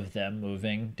example of them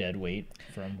moving dead weight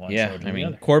from one show yeah. to I the mean,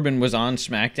 other. Corbin was on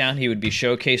SmackDown. He would be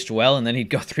showcased well, and then he'd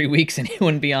go 3 weeks and he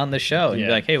wouldn't be on the show. And you'd be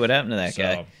Yeah. like, "Hey, what happened to that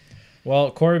guy?" Well,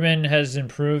 Corbin has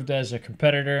improved as a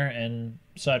competitor and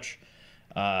such.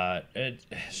 It's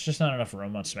just not enough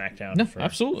room on SmackDown. No, for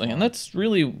absolutely, Raw. and that's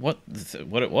really what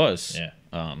it was.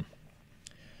 Yeah.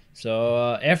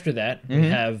 So after that, we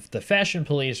have the Fashion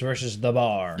Police versus the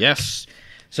Bar. Yes.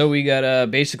 So we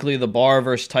got basically the Bar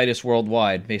versus Titus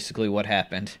Worldwide. Basically, what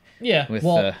happened? Yeah. With,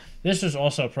 well, this is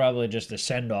also probably just a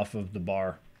send off of the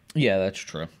Bar Yeah, that's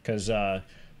true. because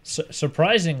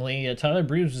surprisingly, Tyler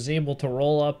Breeze was able to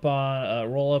roll up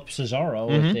Cesaro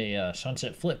with a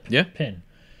sunset flip pin.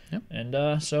 Yep.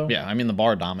 And so Yeah, I mean the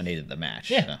Bar dominated the match.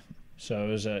 Yeah. So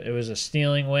it was a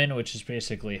stealing win, which is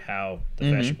basically how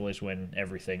the Fashion Police win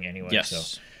everything anyway. Yes. So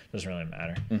it doesn't really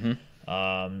matter.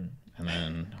 And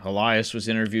then Elias was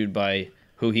interviewed by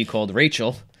who he called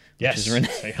Rachel. Yes. Which is Renee.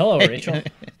 Say hello, Rachel.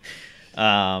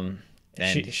 And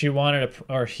She wanted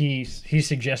he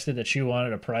suggested that she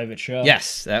wanted a private show.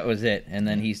 yes, that was it. And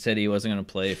then he said he wasn't going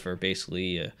to play for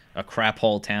basically a crap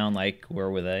hole town. Like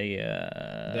where were they?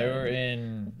 They were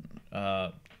in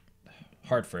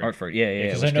Hartford. Hartford. Yeah, it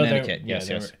Because was I know Connecticut.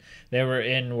 Yes. they were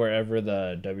in wherever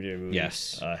the WWE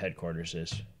Yes. headquarters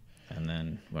is. And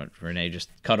then Renee just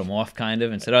cut him off kind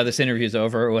of and said, "Oh, this interview's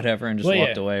over" or whatever, and just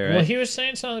walked away. Right? Well, he was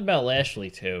saying something about Lashley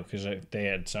too, because they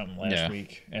had something last Yeah.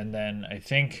 week, and then I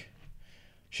think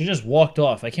She just walked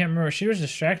off. I can't remember. She was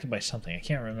distracted by something. I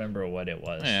can't remember what it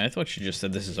was. Yeah, I thought she just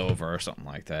said this is over or something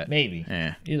like that. Maybe.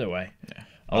 Yeah. Either way. Yeah.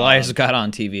 Elias got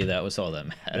on TV. That was all that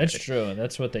mattered. That's true.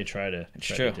 That's what they try to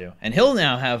do. And he'll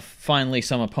now have finally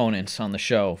some opponents on the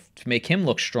show to make him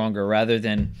look stronger rather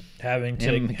than having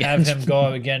to have him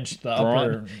go against the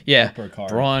upper card.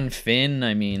 Braun, Finn,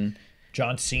 I mean...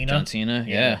 John Cena. John Cena,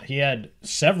 yeah. He had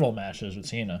several matches with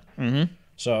Cena. Mm-hmm.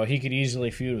 So he could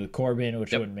easily feud with Corbin,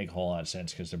 which wouldn't make a whole lot of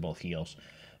sense because they're both heels.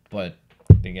 But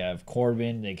they could have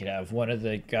Corbin. They could have one of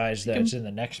the guys that's in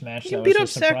the next match. He can beat up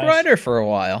Zack Ryder for a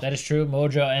while. That is true.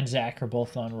 Mojo and Zack are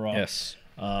both on Raw. Yes.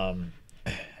 And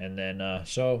then,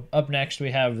 so up next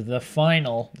we have the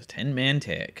final. The 10-man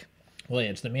tag. Well, yeah,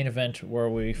 it's the main event where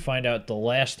we find out the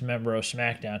last member of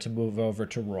SmackDown to move over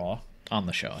to Raw. On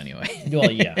the show, anyway.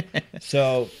 Well, yeah.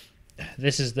 So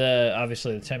this is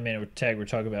obviously the 10-man tag we were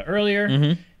talking about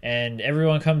earlier. And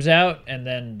everyone comes out, and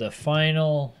then the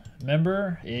final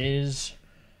member is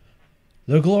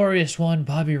the glorious one,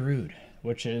 Bobby Roode,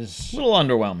 which is... a little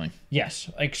underwhelming. Yes,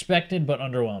 expected, but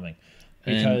underwhelming.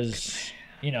 Because,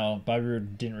 Bobby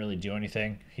Roode didn't really do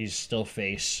anything. He's still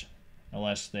face,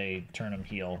 unless they turn him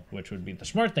heel, which would be the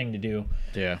smart thing to do.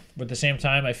 Yeah. But at the same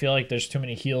time, I feel like there's too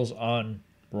many heels on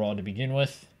Raw to begin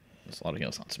with. There's a lot of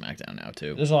heels on SmackDown now,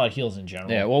 too. There's a lot of heels in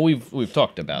general. Yeah, well, we've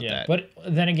talked about that. But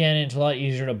then again, it's a lot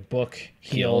easier to book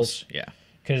heels. Yeah.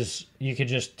 Because you could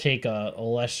just take a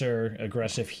lesser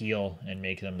aggressive heel and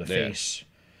make them the face.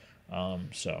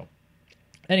 So,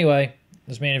 anyway,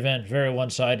 this main event, very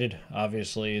one-sided.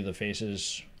 Obviously, the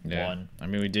faces won. I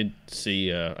mean, we did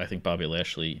see, I think, Bobby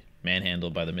Lashley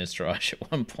manhandled by the Miztourage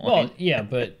at one point. Well, yeah,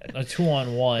 but a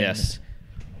 2-on-1. Yes.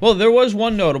 Well, there was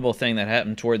one notable thing that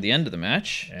happened toward the end of the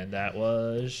match. And that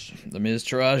was... The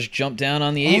Miztourage jumped down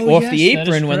on the off the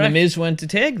apron when The Miz went to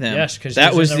tag them. Yes, because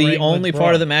that was the only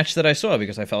part of the match that I saw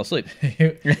because I fell asleep.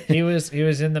 he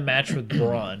was in the match with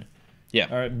Braun.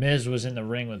 Yeah. Or Miz was in the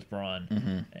ring with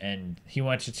Braun. And he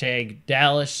went to tag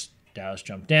Dallas. Dallas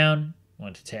jumped down.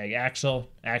 Went to tag Axel.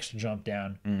 Axel jumped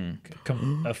down.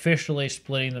 Officially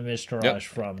splitting the Miztourage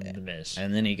from the Miz.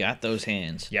 And then he got those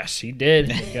hands. Yes, he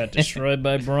did. He got destroyed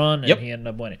by Braun, and he ended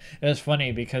up winning. It was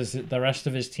funny because the rest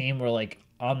of his team were like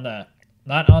not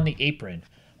on the apron,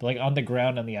 but like on the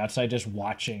ground on the outside, just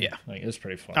watching. Yeah, like it was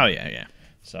pretty fun. Oh yeah.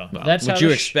 So that's would you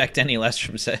expect any less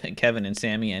from Kevin and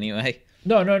Sammy anyway?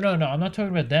 No. I'm not talking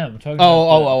about them. I'm talking about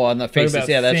on the faces.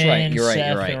 Yeah, that's Finn, right. You're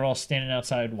Seth, right. They're all standing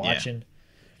outside watching.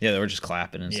 Yeah, they were just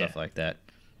clapping and stuff like that.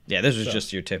 Yeah, this was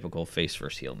just your typical face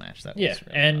versus heel match. That was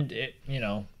really and it,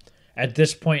 at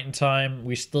this point in time,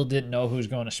 we still didn't know who was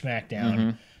going to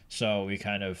SmackDown, so we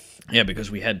kind of because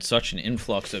we had such an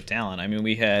influx of talent. I mean,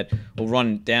 we'll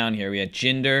run down here. We had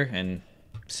Jinder and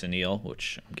Sunil,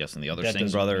 which I'm guessing the other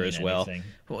Singh brother as well.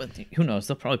 Well, who knows?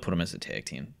 They'll probably put them as a tag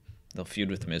team. They'll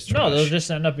feud with the Miztourage. No, they'll just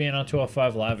end up being on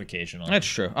 205 Live occasionally. That's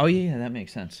true. Oh yeah, that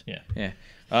makes sense. Yeah.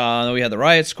 Then we had the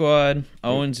Riot Squad,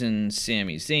 Owens and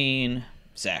Sami Zayn,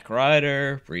 Zack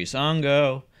Ryder,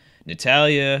 Breezango,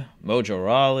 Natalya, Mojo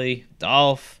Rawley,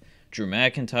 Dolph, Drew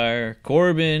McIntyre,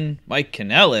 Corbin, Mike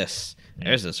Kanellis.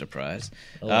 There's a surprise.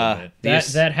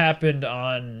 That happened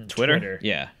on Twitter.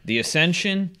 Yeah. The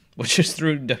Ascension, which is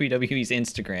through WWE's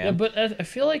Instagram. Yeah, but I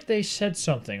feel like they said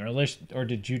something, or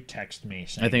did you text me?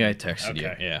 I think I texted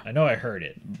you. Yeah. I know I heard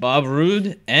it. Bob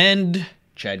Roode and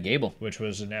Chad Gable. Which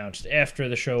was announced after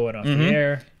the show went off the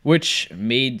air. Which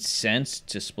made sense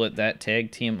to split that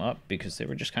tag team up because they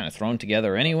were just kind of thrown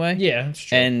together anyway. Yeah, that's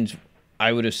true. And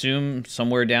I would assume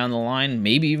somewhere down the line,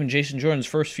 maybe even Jason Jordan's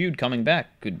first feud coming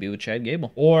back could be with Chad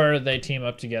Gable. Or they team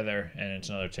up together and it's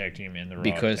another tag team in the Raw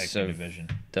tag team division.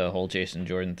 The whole Jason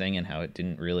Jordan thing and how it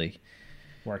didn't really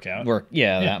work out.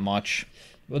 That much.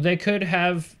 Well, they could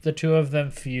have the two of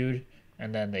them feud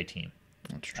and then they team.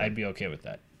 That's true. I'd be okay with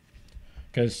that.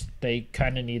 Because they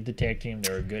kind of need the tag team.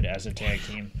 They're good as a tag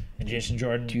team. And Jason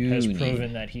Jordan has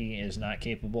proven that he is not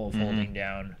capable of holding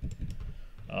down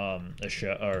a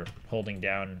show or holding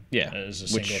down as a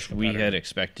singles competitor. We had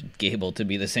expected Gable to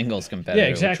be the singles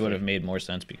competitor, which would have made more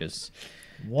sense because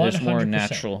 100%. There's more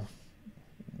natural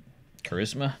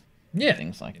charisma. Yeah.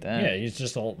 Things like that. Yeah, he's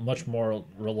just much more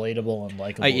relatable and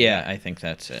likable. I think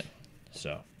that's it.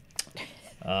 So,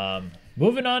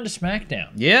 moving on to SmackDown.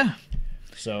 Yeah.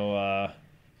 So,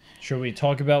 should we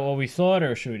talk about what we thought,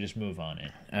 or should we just move on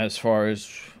in? As far as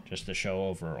just the show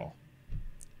overall.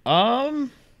 I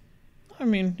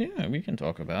mean, yeah, we can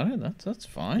talk about it. That's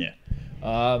fine. Yeah.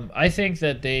 I think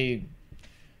that it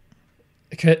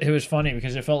was funny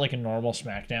because it felt like a normal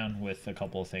SmackDown with a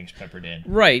couple of things peppered in.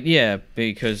 Right, yeah,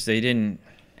 because they didn't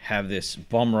have this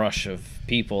bum rush of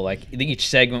people. Like each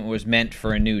segment was meant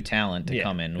for a new talent to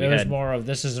come in. It was more of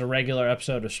this is a regular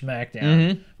episode of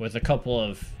SmackDown with a couple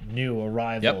of new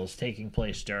arrivals taking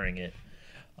place during it.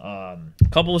 A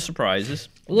couple of surprises.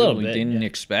 A little we bit, didn't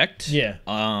expect. Yeah.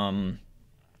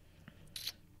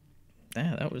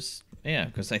 That was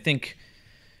because I think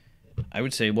I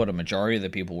would say a majority of the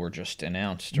people were just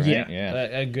announced, right?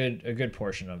 Yeah. A good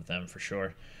portion of them for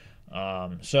sure.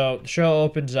 So the show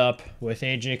opens up with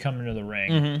AJ coming to the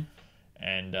ring,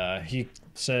 and he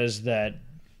says that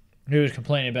he was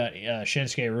complaining about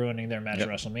Shinsuke ruining their match at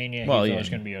WrestleMania. Well, he thought it was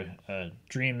going to be a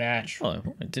dream match. Well,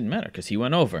 it didn't matter because he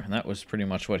went over, and that was pretty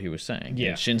much what he was saying. Yeah.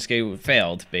 And Shinsuke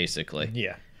failed, basically.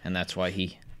 Yeah. And that's why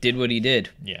he did what he did.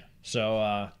 Yeah.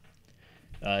 So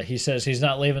he says he's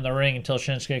not leaving the ring until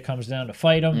Shinsuke comes down to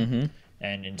fight him.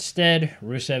 And instead,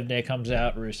 Rusev Day comes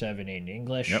out, Rusev in Aiden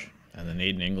English. Yep. And then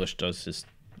Aiden English does his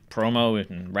promo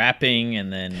and rapping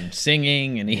and then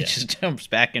singing, and he just jumps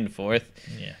back and forth.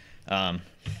 Yeah.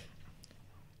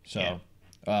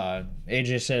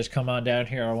 AJ says, come on down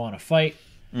here, I want to fight.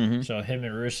 So him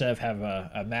and Rusev have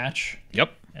a match.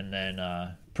 Yep. And then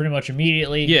pretty much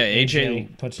immediately,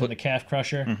 AJ puts in the calf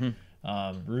crusher.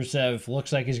 Rusev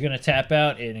looks like he's going to tap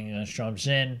out. Aiden English jumps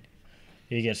in.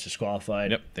 He gets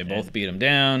disqualified. Yep, they both beat him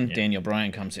down. Yeah. Daniel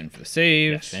Bryan comes in for the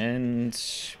save. Yes. And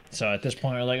so at this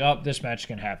point, we're like, oh, this match is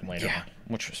going to happen later on.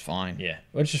 Which was fine. Yeah,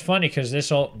 which is funny because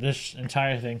this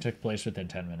entire thing took place within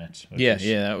 10 minutes.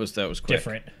 That was quick.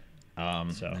 Different.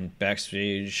 And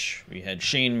backstage, we had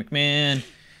Shane McMahon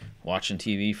watching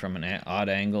TV from an odd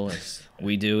angle, as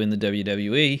we do in the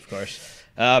WWE. Of course.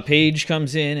 Paige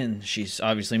comes in, and she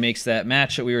obviously makes that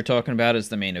match that we were talking about as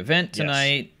the main event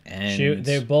tonight. Yes. And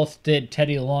they both did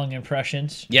Teddy Long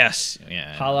impressions. Yes.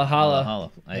 Yeah. Holla, holla.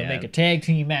 Holla. They'll make a tag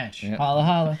team match. Yep. Holla,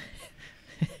 holla.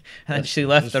 And then she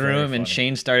left the room, and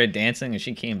Shane started dancing, and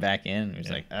she came back in. It was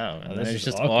like, and it was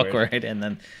just awkward. And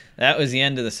then that was the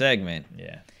end of the segment.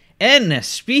 Yeah. And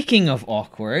speaking of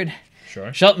awkward...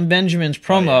 Sure. Shelton Benjamin's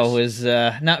promo was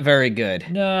not very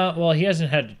good. No, well, he hasn't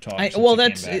had to talk.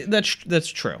 That's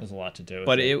true. There's a lot to do with it.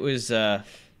 But it was a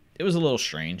little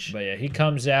strange. But yeah, he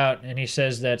comes out and he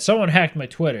says that someone hacked my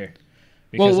Twitter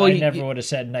because I never would have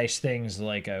said nice things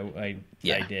like I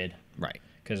did. Right.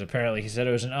 Because apparently he said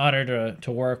it was an honor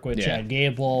to work with Chad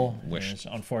Gable. It's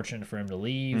unfortunate for him to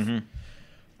leave.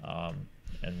 And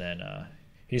then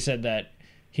he said that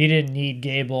he didn't need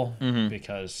Gable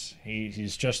because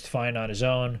he's just fine on his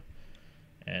own.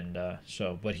 And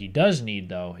what he does need,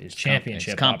 though, is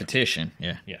championship competition.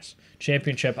 Yes.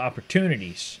 Championship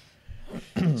opportunities.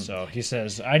 So he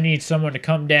says, I need someone to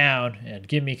come down and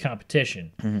give me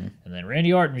competition. And then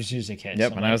Randy Orton's music hits.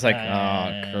 Yep, and I was like,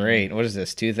 oh, great. What is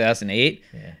this, 2008?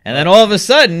 Yeah. And then all of a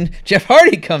sudden, Jeff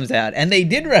Hardy comes out, and they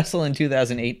did wrestle in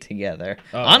 2008 together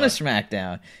on a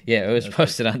SmackDown. Yeah, it was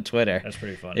posted on Twitter. That's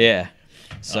pretty funny. Yeah.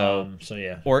 So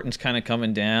yeah, Orton's kind of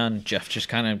coming down. Jeff just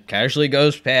kind of casually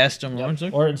goes past him.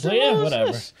 Yep. Orton's like, yeah,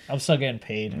 whatever. I'm still getting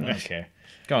paid. I don't care.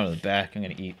 Going to the back. I'm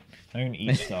gonna eat.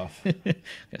 Stuff.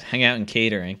 Hang out in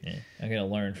catering. Yeah. I'm gonna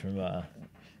learn from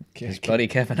his buddy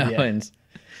Kevin Owens.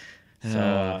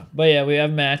 So, but yeah, we have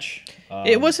a match.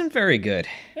 It wasn't very good.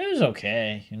 It was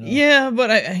okay. You know? Yeah,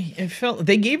 but I felt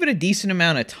they gave it a decent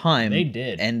amount of time. They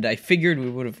did, and I figured we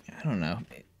would have. I don't know.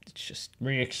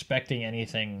 Were you expecting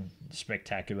anything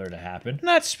spectacular to happen?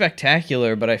 Not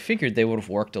spectacular, but I figured they would have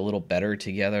worked a little better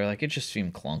together. Like, it just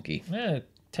seemed clunky. Yeah,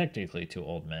 technically two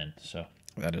old men, so.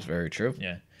 That is very true.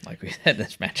 Yeah. Like we said,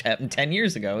 this match happened 10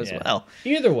 years ago as well.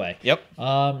 Either way.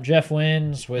 Yep. Jeff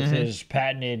wins with his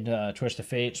patented Twist of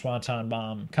Fate Swanton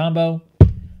Bomb combo.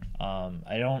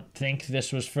 I don't think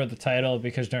this was for the title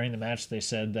because during the match they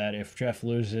said that if Jeff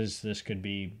loses, this could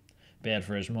be bad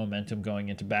for his momentum going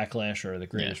into Backlash or the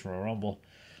Greatest Royal Rumble.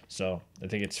 So I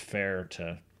think it's fair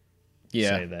to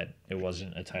say that it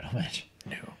wasn't a title match.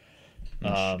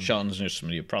 No. Shelton's just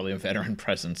probably a veteran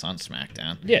presence on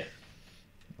SmackDown. Yeah.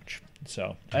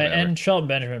 And Shelton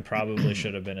Benjamin probably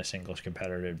should have been a singles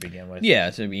competitor to begin with.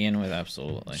 Yeah, to begin with,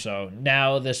 absolutely. So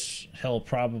now he'll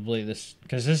probably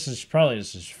because this is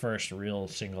his first real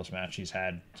singles match he's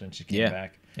had since he came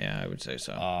back. Yeah, I would say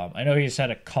so. I know he's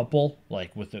had a couple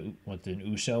like with an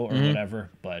Uso or whatever,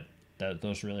 but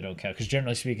those really don't count because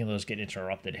generally speaking, those get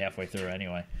interrupted halfway through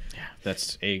anyway. Yeah,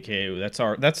 that's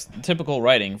typical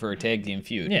writing for a tag team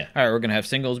feud. Yeah. All right, we're gonna have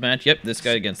singles match. Yep, this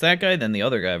guy against that guy, then the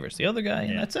other guy versus the other guy,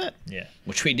 and that's it. Yeah.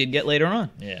 Which we did get later on.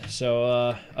 Yeah.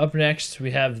 So up next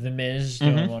we have The Miz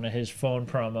doing one of his phone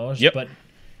promos. Yep. But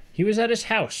he was at his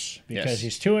house because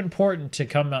he's too important to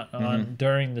come on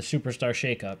during the Superstar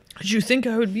Shakeup. Did you think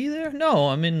I would be there? No,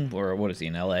 I'm in, or what is he,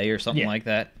 in L.A. or something like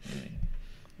that?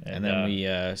 And then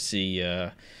we see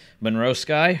Monroe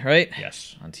Sky, right?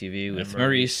 Yes. On TV with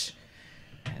Maurice.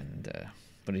 And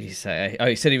what did he say? Oh,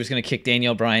 he said he was going to kick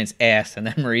Daniel Bryan's ass, and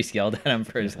then Maurice yelled at him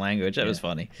for his language. That was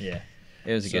funny. Yeah.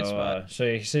 It was a good spot. So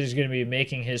he said he's going to be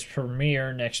making his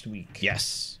premiere next week.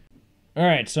 Yes. All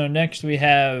right, so next we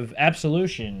have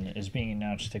Absolution is being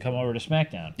announced to come over to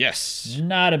SmackDown. Yes.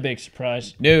 Not a big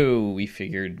surprise. No, we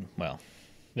figured, well.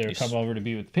 They would come over to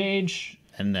be with Paige.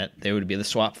 And that they would be the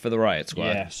swap for the Riot Squad.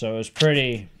 Yeah, so it was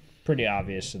pretty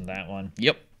obvious in that one.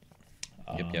 Yep.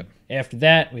 After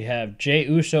that, we have Jey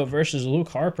Uso versus Luke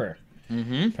Harper.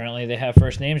 Mm-hmm. Apparently they have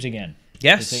first names again.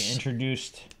 Yes. They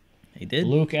introduced did.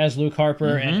 Luke as Luke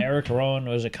Harper, and Eric Rowan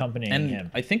was accompanying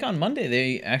him. I think on Monday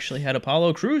they actually had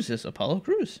Apollo Crews as Apollo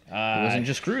Crews. It wasn't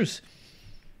just Crews.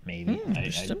 Maybe. I'm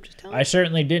just telling I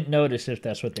certainly didn't notice if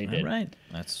that's what they did. All right.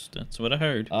 That's what I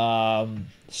heard.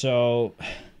 So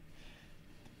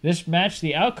this match,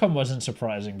 the outcome wasn't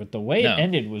surprising, but the way it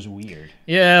ended was weird.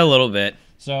 Yeah, a little bit.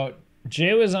 So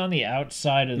Jay was on the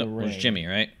outside of the ring. It was Jimmy,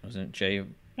 right? Wasn't Jay?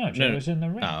 No, Jay was in the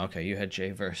ring. Oh, okay. You had Jay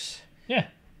verse. Yeah.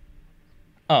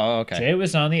 Oh, okay. Jay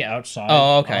was on the outside.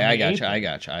 Oh, okay. I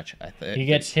gotcha. He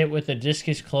gets hit with a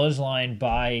discus clothesline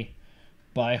by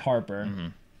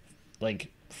Harper.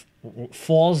 Like,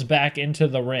 falls back into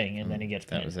the ring, and then he gets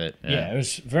pinned. That was it. Yeah, it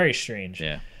was very strange.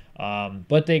 Yeah.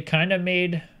 But they kind of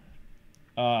made...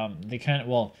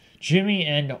 Jimmy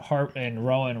and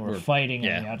Rowan were fighting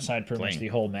on the outside pretty much the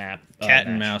whole map. Cat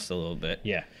and mouse a little bit.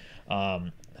 Yeah.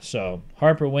 So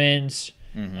Harper wins.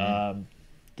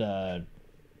 The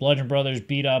Bludgeon Brothers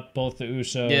beat up both the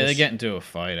Usos. Yeah, they get into a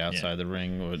fight outside the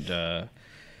ring. Would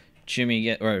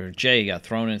Jay got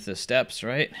thrown into the steps,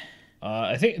 right?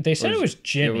 I think they said it was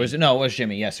Jimmy. It was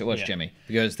Jimmy. Yes, it was Jimmy.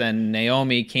 Because then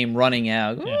Naomi came running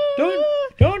out. Yeah.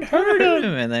 Don't hurt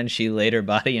him. And then she laid her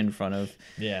body in front of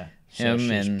him. So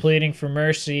she's pleading for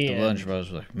mercy. The Bludgeon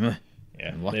Brothers were like, meh,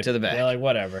 and walked to the back. They're like,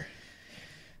 whatever.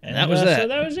 And that was that. So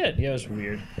that was it. Yeah, it was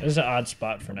weird. It was an odd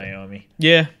spot for Naomi.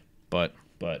 Yeah, but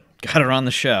got her on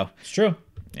the show. It's true.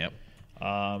 Yep.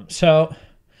 So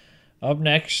up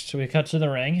next, we cut to the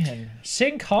ring, and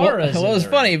Sin Cara. Well, it was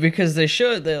funny because they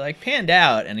panned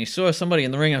out, and he saw somebody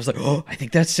in the ring. And I was like, oh, I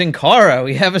think that's Sin Cara.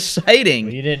 We have a sighting.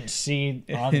 Well, you didn't see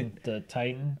on the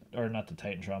Titan, or not the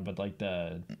Titantron, but like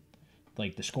the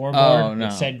scoreboard. Oh, no.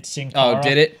 It said Sin Cara. Oh,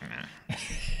 did it?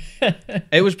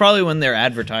 It was probably when their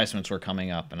advertisements were coming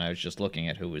up, and I was just looking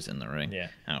at who was in the ring. Yeah.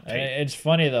 Okay. It's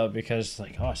funny, though, because,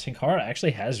 Sin Cara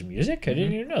actually has music? I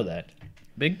didn't even know that.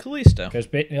 Big Kalisto. Because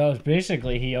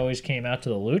basically he always came out to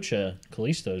the Lucha,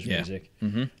 Kalisto's music.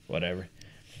 Whatever.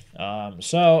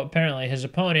 So apparently his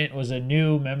opponent was a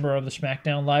new member of the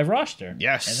SmackDown Live roster.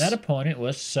 Yes. And that opponent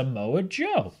was Samoa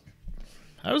Joe.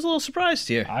 I was a little surprised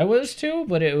here. I was too,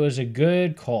 but it was a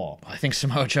good call. I think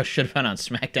Samoa Joe should have been on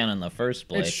SmackDown in the first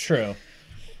place. It's true.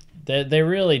 They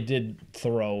really did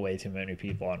throw away too many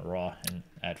people on Raw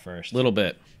at first. A little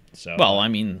bit. So, well, I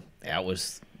mean, that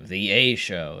was the A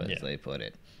show, as they put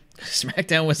it.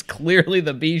 SmackDown was clearly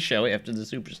the B show after the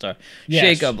Superstar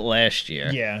Shakeup last year.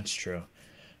 Yeah, it's true.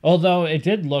 Although it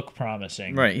did look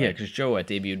promising. Right, yeah, because Joe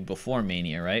debuted before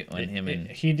Mania, right? When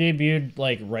he debuted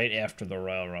right after the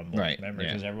Royal Rumble. Right. Remember,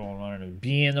 because everyone wanted to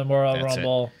be in the Royal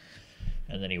Rumble,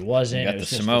 and then he wasn't. You got the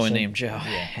Samoan named Joe.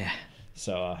 Yeah.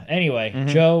 So anyway,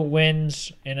 Joe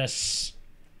wins in a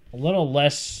little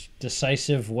less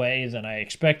decisive way than I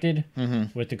expected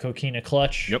with the Coquina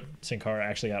clutch. Yep. Sin Cara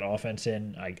actually got offense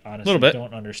in. I honestly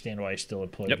don't understand why he's still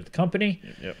employed with the company.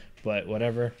 Yep. But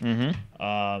whatever.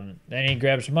 Then he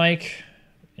grabs Mike,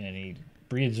 and he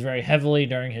breathes very heavily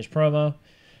during his promo.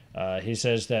 He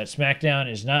says that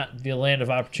SmackDown is not the land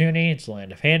of opportunity, it's the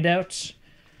land of handouts.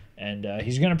 And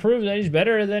he's going to prove that he's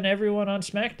better than everyone on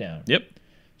SmackDown. Yep.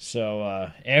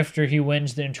 So after he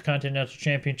wins the Intercontinental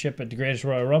Championship at the Greatest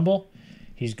Royal Rumble,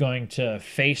 he's going to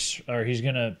he's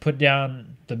going to put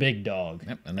down the big dog.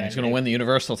 Yep. And then he's going to win the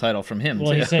Universal title from him,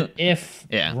 Well, too. he said if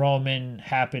Roman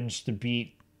happens to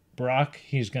beat Brock,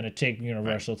 he's going to take the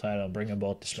Universal title and bring them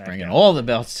both to SmackDown. Bringing all the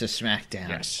belts to SmackDown.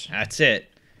 Yes. That's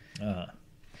it. Then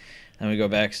we go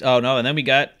back. Oh, no, and then we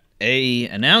got a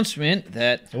announcement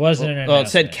that... It wasn't an announcement. Well, it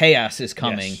said Chaos is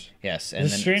coming. Yes. And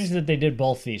it's strange that they did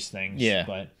both these things. Yeah.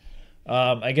 But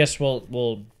I guess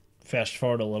we'll fast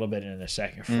forward a little bit in a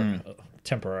second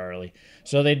temporarily.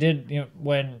 So they did,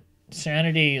 when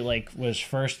Sanity was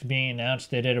first being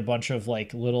announced, they did a bunch of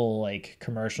little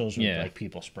commercials with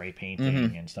people spray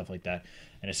painting and stuff like that,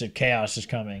 and it said Chaos is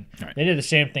coming. Right. They did the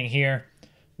same thing here.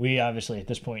 We obviously at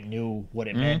this point knew what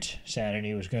it meant.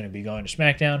 Sanity was going to be going to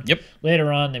SmackDown. Yep.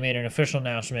 Later on, they made an official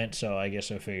announcement, so I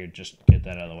guess I figured just get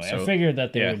that out of the way. So, I figured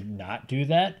that they would not do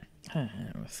that.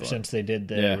 since they did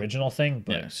the original thing,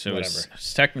 but so whatever.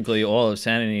 It's technically all of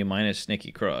Sanity minus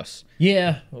Nikki Cross.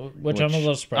 Yeah, which I'm a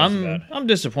little surprised about. I'm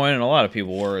disappointed. A lot of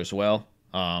people were as well.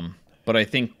 But I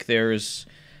think there's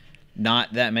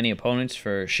not that many opponents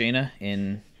for Shayna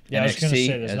in NXT. I was going to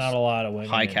say there's not a lot of women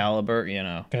high caliber,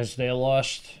 because they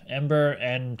lost Ember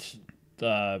and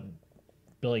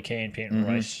Billie Kay and Peyton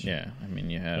Royce. Yeah, I mean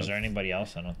you have. Is there anybody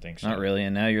else? I don't think so. Not really,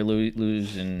 and now you're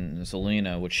losing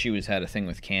Zelina, which she had a thing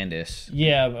with Candice.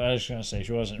 Yeah, but I was going to say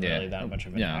she wasn't really that much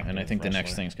of an active and I think wrestler. the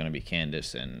next thing's going to be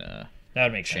Candice and that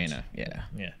would make Shayna. Sense.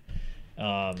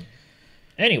 Yeah.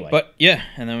 Anyway. But yeah,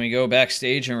 and then we go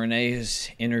backstage and Renee is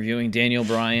interviewing Daniel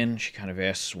Bryan. She kind of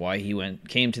asks why he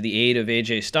came to the aid of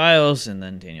AJ Styles, and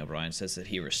then Daniel Bryan says that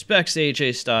he respects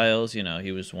AJ Styles.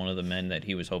 He was one of the men that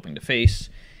he was hoping to face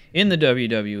in the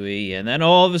WWE, and then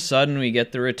all of a sudden we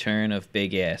get the return of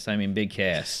Big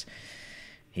Cass.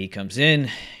 He comes in,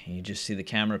 you just see the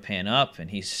camera pan up,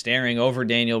 and he's staring over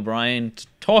Daniel Bryan,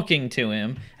 talking to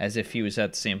him as if he was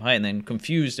at the same height, and then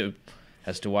confused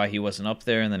as to why he wasn't up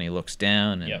there, and then he looks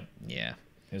down, and yeah.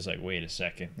 He was like, wait a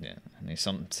second. Yeah, and he's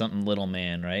something little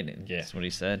man, right? Yeah. That's what he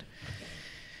said.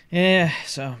 Yeah,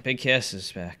 so Big Cass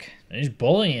is back. And he's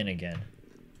bullying again.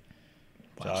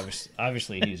 Wow. So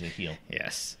obviously he's a heel.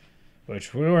 Yes.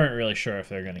 Which we weren't really sure if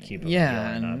they're going to keep him.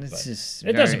 Yeah, or not, and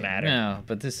it doesn't matter. No,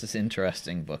 but this is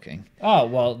interesting booking. Oh,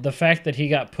 well, the fact that he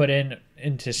got put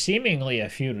into seemingly a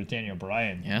feud with Daniel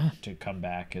Bryan to come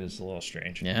back is a little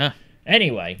strange. Yeah.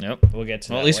 Anyway, Yep. We'll get to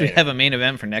that Well, at least later. we have a main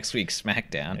event for next week's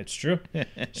SmackDown. It's true.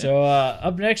 So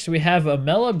up next we have a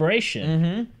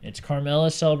Melibration. It's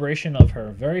Carmella's celebration of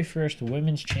her very first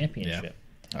women's championship.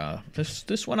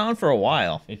 This went on for a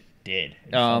while. It did.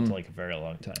 It felt like a very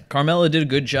long time. Carmella did a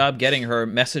good job getting her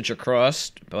message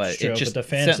across, but True, it just but the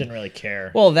fans didn't really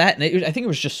care. Well, I think it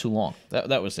was just too long.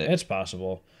 That was it. It's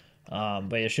possible.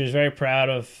 But yeah, she was very proud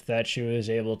of that she was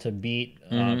able to beat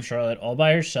Charlotte all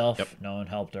by herself. Yep. No one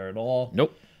helped her at all.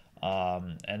 Nope.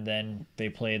 And then they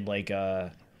played like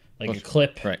a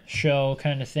clip show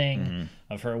kind of thing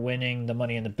of her winning the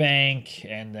Money in the Bank,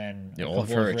 and then a all of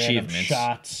couple her of random achievements,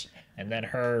 shots, and then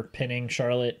her pinning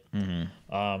Charlotte.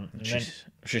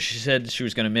 She said she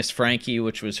was going to miss Frankie,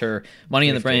 which was her Money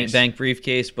in the Bank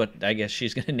briefcase, but I guess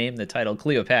she's going to name the title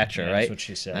Cleopatra, right? That's what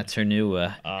she said. That's her new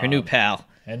pal.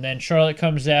 And then Charlotte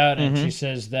comes out and she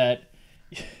says that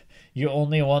you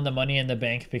only won the Money in the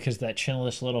Bank because that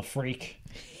chinless little freak.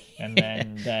 And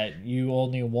then that you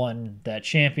only won that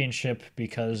championship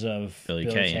because of Billie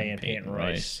Kay and Peyton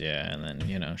Royce. Yeah, and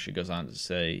then, she goes on to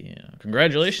say,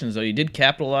 congratulations, though, you did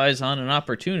capitalize on an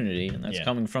opportunity, and that's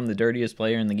coming from the dirtiest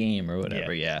player in the game or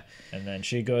whatever, yeah. And then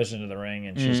she goes into the ring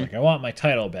and she's like, I want my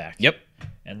title back. Yep.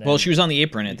 And then, well, she was on the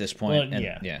apron at this point.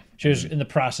 Well, She was in the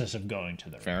process of going to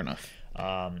the ring. Fair enough.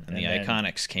 And the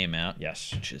Iconics came out.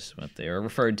 Yes. Which is what they are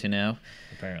referred to now.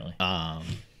 Apparently.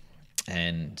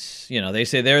 And, they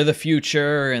say they're the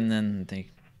future, and then they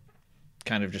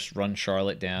kind of just run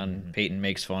Charlotte down. Peyton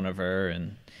makes fun of her,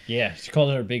 and... Yeah, she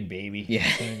called her a big baby. Yeah.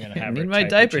 Gonna have Need her my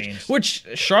diapers. Which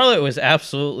Charlotte was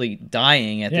absolutely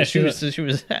dying at this. She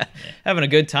was having a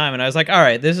good time, and I was like, all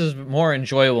right, this is more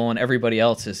enjoyable when everybody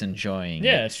else is enjoying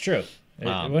it. It's true.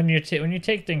 When you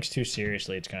take things too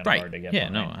seriously, it's kind of hard to get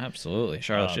behind. No, absolutely.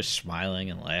 Charlotte's just smiling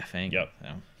and laughing. Yep.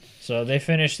 So they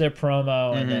finish their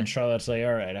promo, and then Charlotte's like,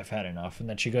 all right, I've had enough. And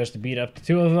then she goes to beat up the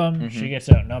two of them. She gets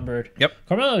outnumbered. Yep.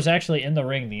 Carmella was actually in the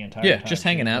ring the entire time. Yeah, just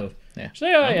hanging out. Yeah. So,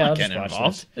 I'm not getting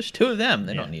involved. There's two of them.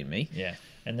 They don't need me. Yeah.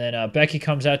 And then Becky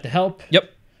comes out to help.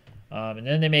 Yep. And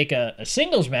then they make a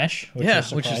singles match,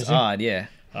 which is odd, yeah.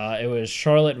 It was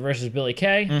Charlotte versus Billie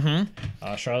Kay.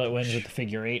 Charlotte wins with the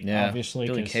figure 8, obviously.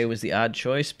 Billie Kay was the odd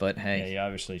choice, but hey. Yeah, you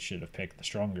obviously should have picked the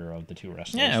stronger of the two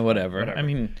wrestlers. Yeah, whatever. I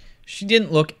mean, she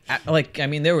didn't look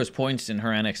there was points in her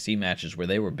NXT matches where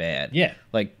they were bad. Yeah.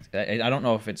 Like, I don't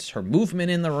know if it's her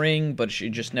movement in the ring, but she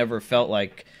just never felt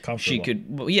like she could.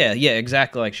 Well, yeah,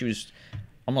 exactly. Like she was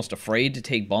almost afraid to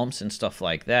take bumps and stuff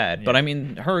like that. Yeah. But I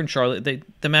mean, her and Charlotte,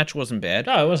 the match wasn't bad.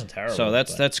 No, it wasn't terrible. So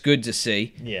that's good to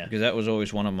see. Yeah. Because that was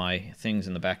always one of my things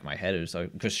in the back of my head. It was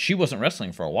like, because she wasn't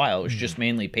wrestling for a while. It was just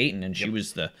mainly Peyton, and she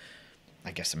was the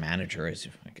manager,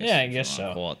 I guess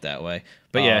so. Call it that way.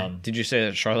 But did you say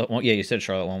that Charlotte won? Yeah, you said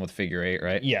Charlotte won with figure 8,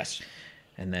 right? Yes.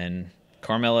 And then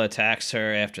Carmella attacks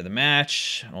her after the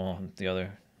match. Well,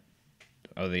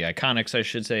 the Iconics, I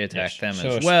should say, attacked them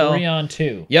as well.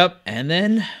 3-on-2. Yep. And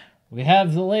then we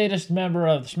have the latest member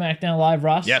of the SmackDown Live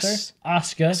roster,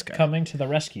 Asuka, coming to the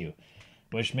rescue,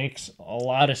 which makes a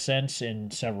lot of sense in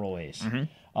several ways.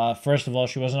 First of all,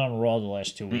 she wasn't on Raw the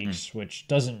last 2 weeks, which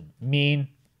doesn't mean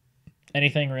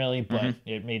anything really, but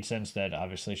it made sense that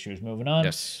obviously she was moving on.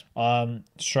 Yes.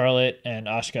 Charlotte and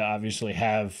Asuka obviously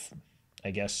have,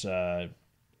 I guess, a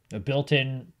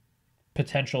built-in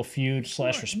potential feud /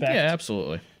 respect. Yeah,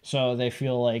 absolutely. So they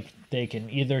feel like they can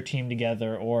either team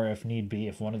together, or if need be,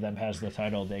 if one of them has the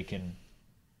title, they can,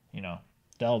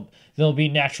 they'll be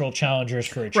natural challengers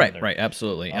for each other. Right,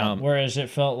 absolutely. Whereas it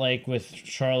felt like with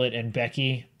Charlotte and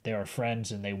Becky, they were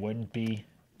friends and they wouldn't be.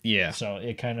 Yeah. So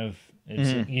it kind of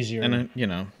it's easier. And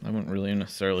I wouldn't really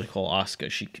necessarily call Asuka.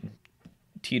 She can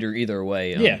teeter either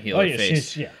way on heel or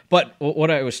face. But what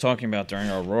I was talking about during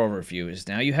our Raw review is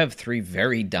now you have 3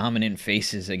 very dominant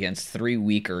faces against 3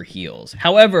 weaker heels.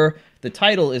 However, the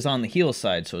title is on the heel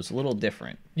side, so it's a little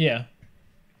different. Yeah.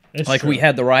 It's like true. we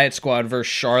had the Riot Squad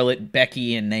versus Charlotte,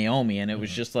 Becky, and Naomi, and it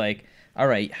was just like, all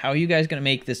right, how are you guys going to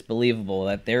make this believable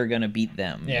that they're going to beat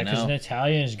them? Yeah, because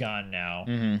Natalya is gone now.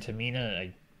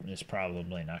 Tamina is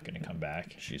probably not going to come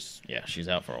back. She's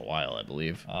out for a while, I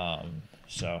believe.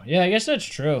 So yeah, I guess that's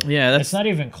true. Yeah, it's not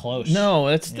even close. No,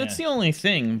 that's the only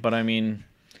thing. But I mean,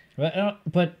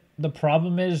 but the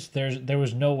problem is there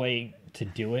was no way to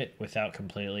do it without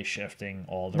completely shifting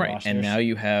all the rosters. And now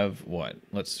you have what?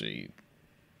 Let's see,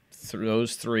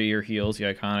 those 3 are heels, the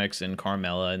Iconics and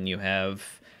Carmella, and you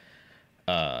have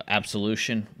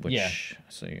Absolution, which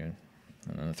so you're and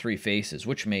then the 3 faces,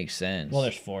 which makes sense. Well,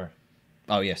 there's 4.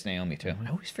 Oh yes, Naomi too. I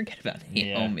always forget about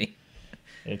Naomi.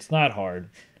 Yeah. It's not hard.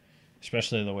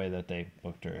 Especially the way that they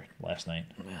booked her last night.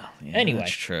 Well, anyway,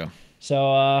 that's true.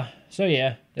 So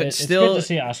yeah, but it's still, good to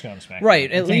see Asuka on SmackDown.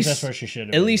 Right, at least that's where she should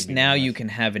have. At least now you can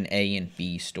have an A and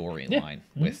B storyline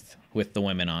with the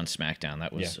women on SmackDown.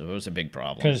 That was it was a big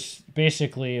problem because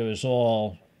basically it was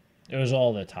all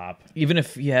the top. Even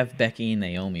if you have Becky and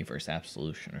Naomi versus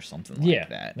Absolution or something like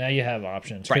that, now you have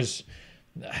options because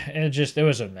it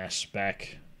was a mess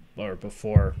back or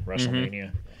before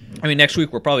WrestleMania. I mean, next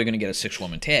week we're probably going to get a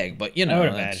 6-woman tag, but I would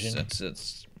imagine that's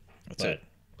it.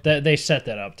 They set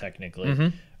that up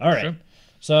technically. All right. Sure.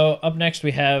 So up next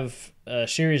we have a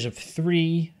series of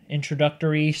 3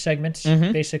 introductory segments,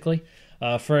 basically.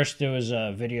 First there was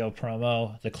a video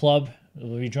promo. The Club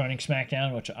will be joining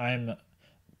SmackDown, which I'm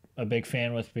a big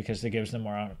fan with because it gives them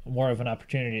more of an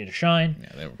opportunity to shine.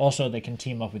 Yeah, also, they can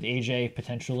team up with AJ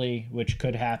potentially, which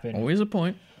could happen. Always a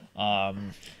point.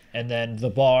 And then The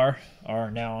Bar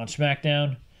are now on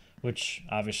SmackDown, which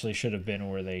obviously should have been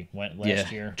where they went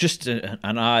last year. Just an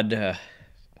odd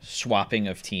swapping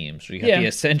of teams. We got the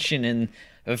Ascension and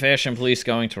the Fashion Police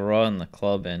going to Raw, and the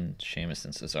Club and Sheamus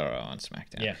and Cesaro on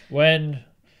SmackDown. Yeah, when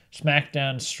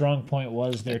SmackDown's strong point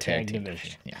was their tag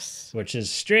division. Yes. Which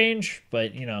is strange,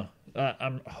 but,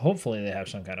 hopefully they have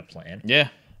some kind of plan. Yeah.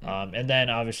 And then,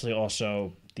 obviously,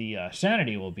 also the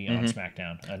Sanity will be on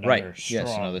SmackDown.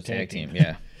 Another tag team.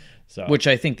 Yeah. So, which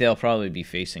I think they'll probably be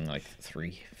facing like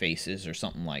 3 faces or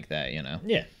something like that,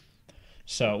 Yeah.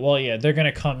 So, they're going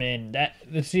to come in.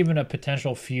 That's even a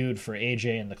potential feud for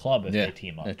AJ and the Club if they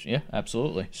team up.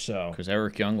 Absolutely. So, because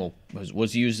Eric Young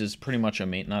was used as pretty much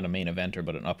not a main eventer,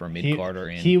 but an upper mid-carder.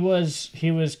 He was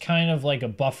kind of like a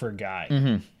buffer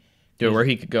guy. Yeah, where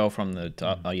he could go from the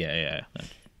top. Oh, yeah.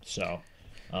 So,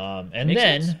 and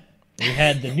then we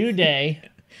had the New Day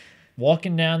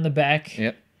walking down the back.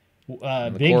 Yep.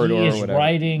 Big E is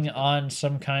riding on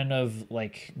some kind of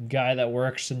like guy that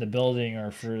works in the building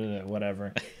or for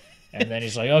whatever, and then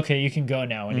he's like, "Okay, you can go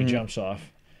now," and he jumps off.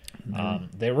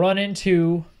 They run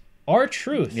into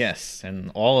R-Truth. Yes,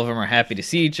 and all of them are happy to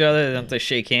see each other. Don't they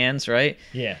shake hands, right?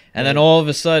 Yeah. And then all of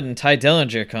a sudden, Ty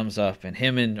Dillinger comes up, and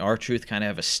him and R-Truth kind of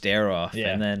have a stare-off.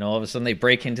 Yeah. And then all of a sudden, they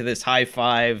break into this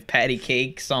high-five, patty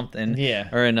cake, something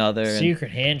or another.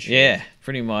 Secret handshake. Yeah,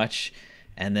 pretty much.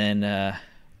 And then,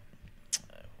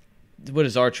 what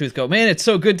does R-Truth go? Man, it's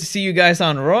so good to see you guys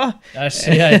on Raw. I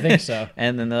think so.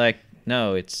 And then they're like,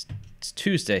 no, it's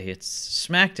Tuesday. It's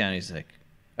SmackDown. He's like,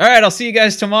 all right, I'll see you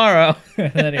guys tomorrow.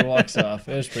 And then he walks off.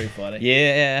 It was pretty funny.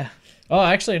 Yeah. Oh,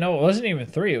 actually, no, it wasn't even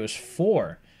 3. It was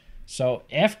 4. So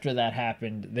after that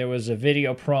happened, there was a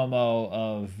video promo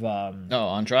of...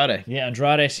 Andrade. Yeah,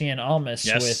 Andrade seeing Almas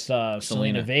with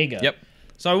Selena Vega. Yep.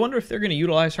 So I wonder if they're going to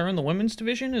utilize her in the women's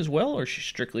division as well, or is she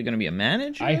strictly going to be a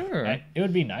manager? It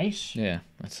would be nice. Yeah,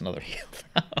 that's another heel.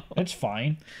 That's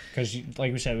fine, because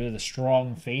like we said, we're the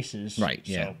strong faces. Right,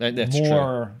 yeah. So that's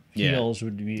more true. heels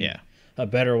would be a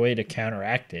better way to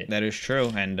counteract it. That is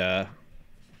true. And,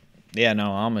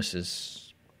 Almas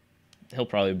is... He'll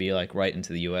probably be like right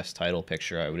into the U.S. title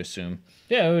picture, I would assume.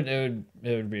 Yeah, it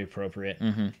would be appropriate.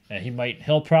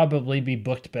 He'll probably be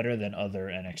booked better than other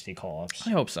NXT call-ups. I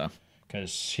hope so.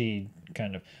 Because he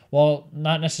kind of...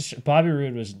 not necessarily... Bobby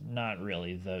Roode was not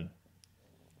really the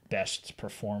best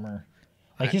performer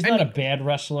Like, he's not a bad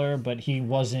wrestler, but he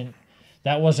wasn't.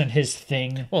 That wasn't his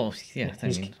thing. Well, yeah,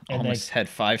 almost had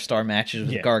 5-star matches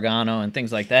with Yeah. Gargano and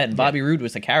things like that. And Bobby Roode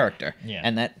was a character, Yeah.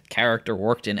 and that character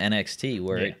worked in NXT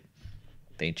where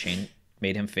they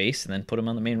made him face and then put him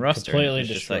on the main roster. Completely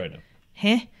destroyed him.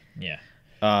 Heh. Yeah.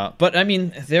 But I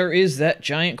mean, there is that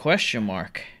giant question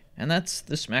mark, and that's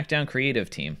the SmackDown creative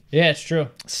team. Yeah, it's true.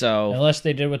 So unless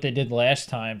they did what they did last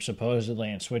time, supposedly,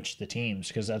 and switched the teams,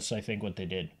 because that's, I think, what they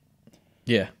did.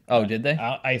 yeah. Oh, did they?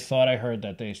 I thought I heard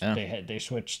that they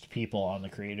switched people on the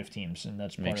creative teams, and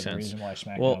that's part Makes of the sense. reason why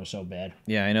SmackDown was so bad.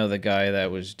 Yeah, I know the guy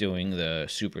that was doing the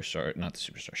not the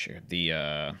Superstar share,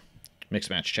 the Mixed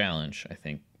Match Challenge. I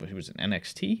think, but he was an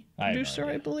NXT producer,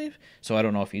 I believe. So I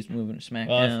don't know if he's moving to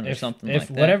SmackDown or something like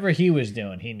that. Whatever he was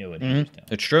doing, he knew what he was doing.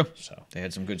 It's true. So They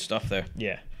had some good stuff there.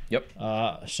 yeah.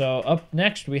 Yep. So up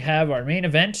next we have our main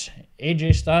event: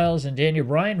 AJ Styles and Daniel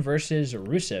Bryan versus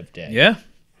Rusev Day. Yeah.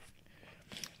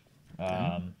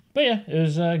 But yeah, it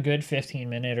was a good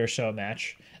 15-minute or so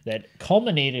match that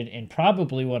culminated in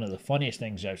probably one of the funniest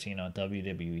things I've seen on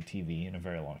WWE TV in a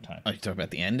very long time. Oh, you talking about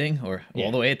the ending or Yeah.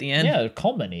 all the way at the end? Yeah, it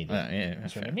culminated. Yeah,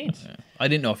 That's what fair. it means. Yeah. I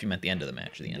didn't know if you meant the end of the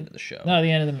match or the end of the show. No,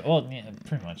 the end of the yeah,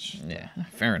 pretty much. Yeah,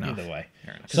 fair enough. Either way.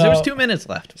 Because there was 2 minutes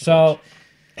left. So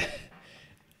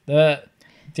the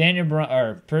Daniel Bryan,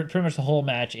 or pretty much the whole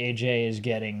match, AJ is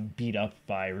getting beat up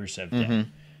by Rusev Day.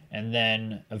 And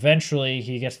then eventually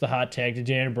he gets the hot tag to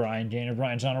Daniel Bryan. Daniel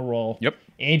Bryan's on a roll. Yep.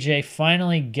 AJ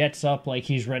finally gets up like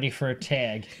he's ready for a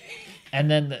tag. And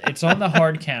then it's on the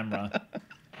hard camera.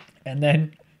 And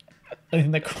then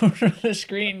in the corner of the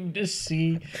screen, you just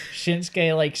see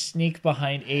Shinsuke like sneak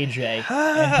behind AJ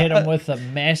and hit him with a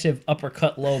massive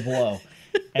uppercut low blow.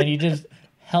 And he just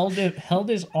held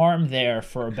his arm there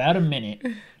for about a minute.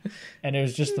 And it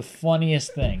was just the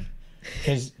funniest thing.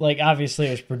 Because, like, obviously it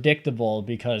was predictable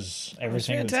because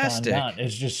everything was gone down.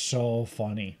 It's just so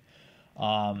funny.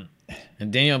 And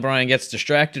Daniel Bryan gets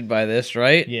distracted by this,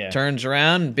 right? Yeah. Turns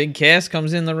around, Big Cass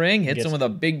comes in the ring, hits him with a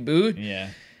big boot. Yeah.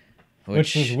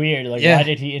 Which was weird. Like, why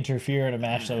did he interfere in a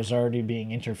match that was already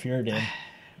being interfered in?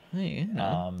 Hey,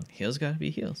 heels gotta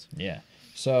be heels. Yeah.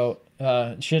 So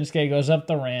Shinsuke goes up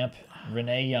the ramp.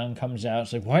 Renee Young comes out.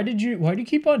 It's like, why do you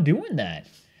keep on doing that?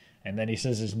 And then he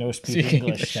says his no speak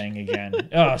English thing again.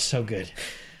 Oh, so good.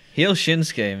 Heel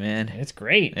Shinsuke, man. It's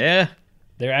great. Yeah.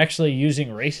 They're actually using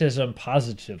racism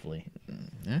positively.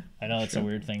 Yeah. I know that's a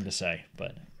weird thing to say,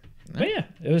 but yeah,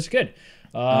 it was good.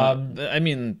 I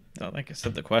mean, like I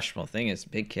said, the questionable thing is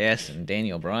Big Cass and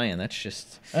Daniel Bryan. That's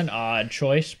just an odd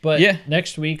choice, but yeah.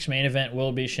 Next week's main event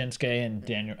will be Shinsuke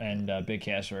and Big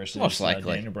Cass versus most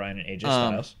likely Daniel Bryan and AJ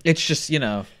Styles. It's just,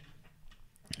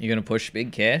 you're going to push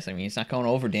Big Cass? I mean, he's not going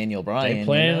over Daniel Bryan. They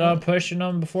planned on pushing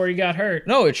him before he got hurt.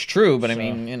 No, it's true, but I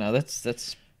mean,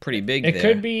 that's pretty big It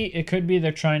could be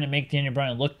they're trying to make Daniel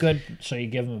Bryan look good, so you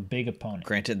give him a big opponent.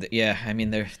 Granted, I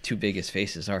mean, their 2 biggest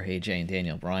faces are AJ and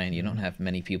Daniel Bryan. You don't have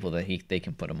many people that they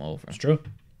can put him over. It's true.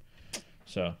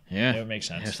 So, yeah. It would make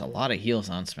sense. There's a lot of heels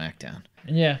on SmackDown.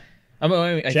 Yeah.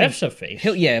 I Jeff's a face.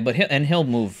 He'll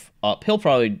move up. He'll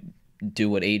probably do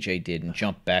what AJ did and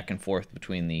jump back and forth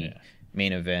between the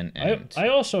main event and I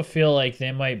also feel like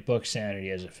they might book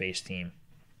Sanity as a face team,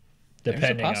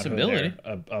 depending on who they're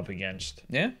up against.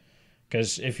 Yeah,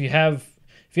 because if you have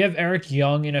Eric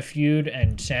Young in a feud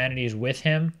and Sanity's with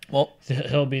him, well,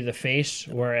 he'll be the face,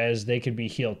 whereas they could be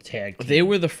heel tag team. They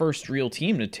were the first real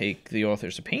team to take the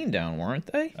Authors of Pain down, weren't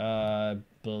they?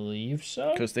 Believe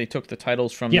so. Because they took the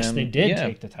titles from them. Yes, they did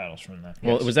take the titles from them.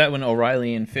 Well, was that when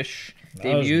O'Reilly and Fish debuted?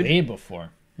 That was way before.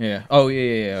 Yeah. Oh,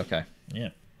 yeah. Okay. Yeah.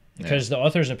 Because the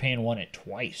Authors of Pain won it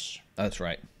twice. That's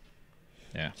right.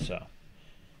 Yeah. So,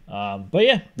 but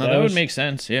yeah, that would make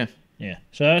sense. Yeah. Yeah.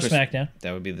 So that was SmackDown.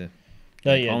 That would be the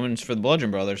opponents for the Bludgeon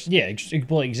Brothers. Yeah.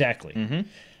 Exactly.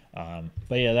 Mm-hmm.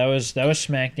 But yeah, that was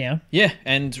SmackDown. Yeah,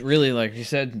 and really, like you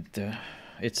said,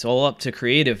 it's all up to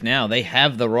creative now. They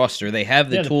have the roster. They have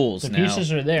the tools. The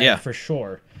pieces are there for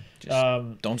sure.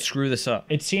 Just don't screw this up.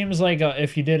 It seems like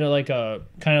if you did a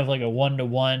kind of like a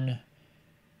 1-to-1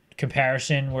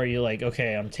 comparison where you're like,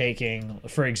 okay, I'm taking,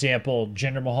 for example,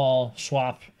 Jinder Mahal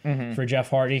swap for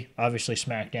Jeff Hardy, obviously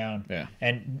SmackDown. Yeah.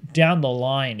 And down the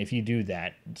line, if you do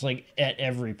that, it's like at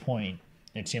every point,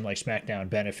 it seemed like SmackDown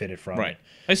benefited from it.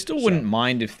 I still wouldn't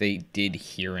mind if they did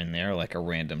here and there like a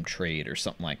random trade or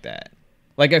something like that.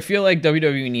 Like, I feel like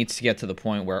WWE needs to get to the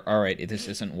point where, all right, this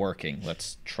isn't working.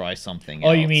 Let's try something else.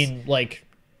 Oh, you mean like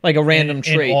a random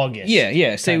trade? In August.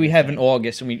 Yeah. Say we have in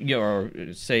August, and we, or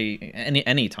say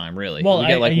any time really. Well, we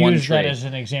get like I one use trade. that as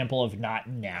an example of not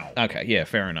now. Okay, yeah,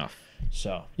 fair enough.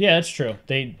 So yeah, that's true.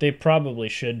 They probably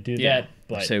should do that,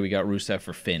 But say we got Rusev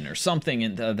for Finn or something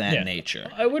in that nature.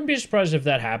 I wouldn't be surprised if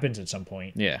that happens at some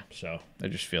point. Yeah. So I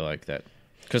just feel like that.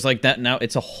 Because like that now,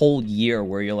 it's a whole year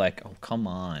where you're like, oh, come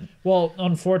on. Well,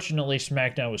 unfortunately,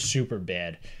 SmackDown was super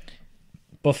bad.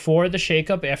 Before the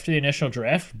shakeup, after the initial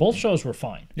draft, both shows were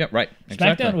fine. Yeah, right.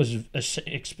 Exactly. SmackDown was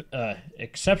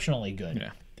exceptionally good.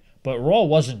 Yeah. But Raw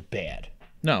wasn't bad.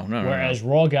 No. Whereas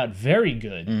Raw got very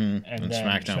good, and then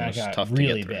SmackDown was got tough to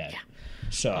really get through. bad.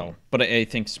 So, but I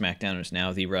think SmackDown is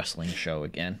now the wrestling show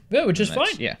again. yeah, which is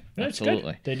fine. Yeah, It's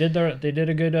absolutely. Good. They did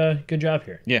a good job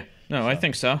here. Yeah, no, I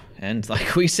think so. And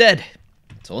like we said,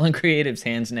 it's all in creative's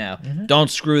hands now. Don't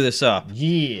screw this up.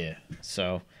 Yeah.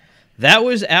 So that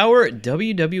was our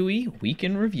WWE Week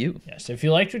in Review. Yes. If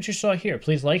you liked what you saw here,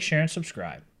 please like, share, and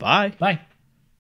subscribe. Bye. Bye.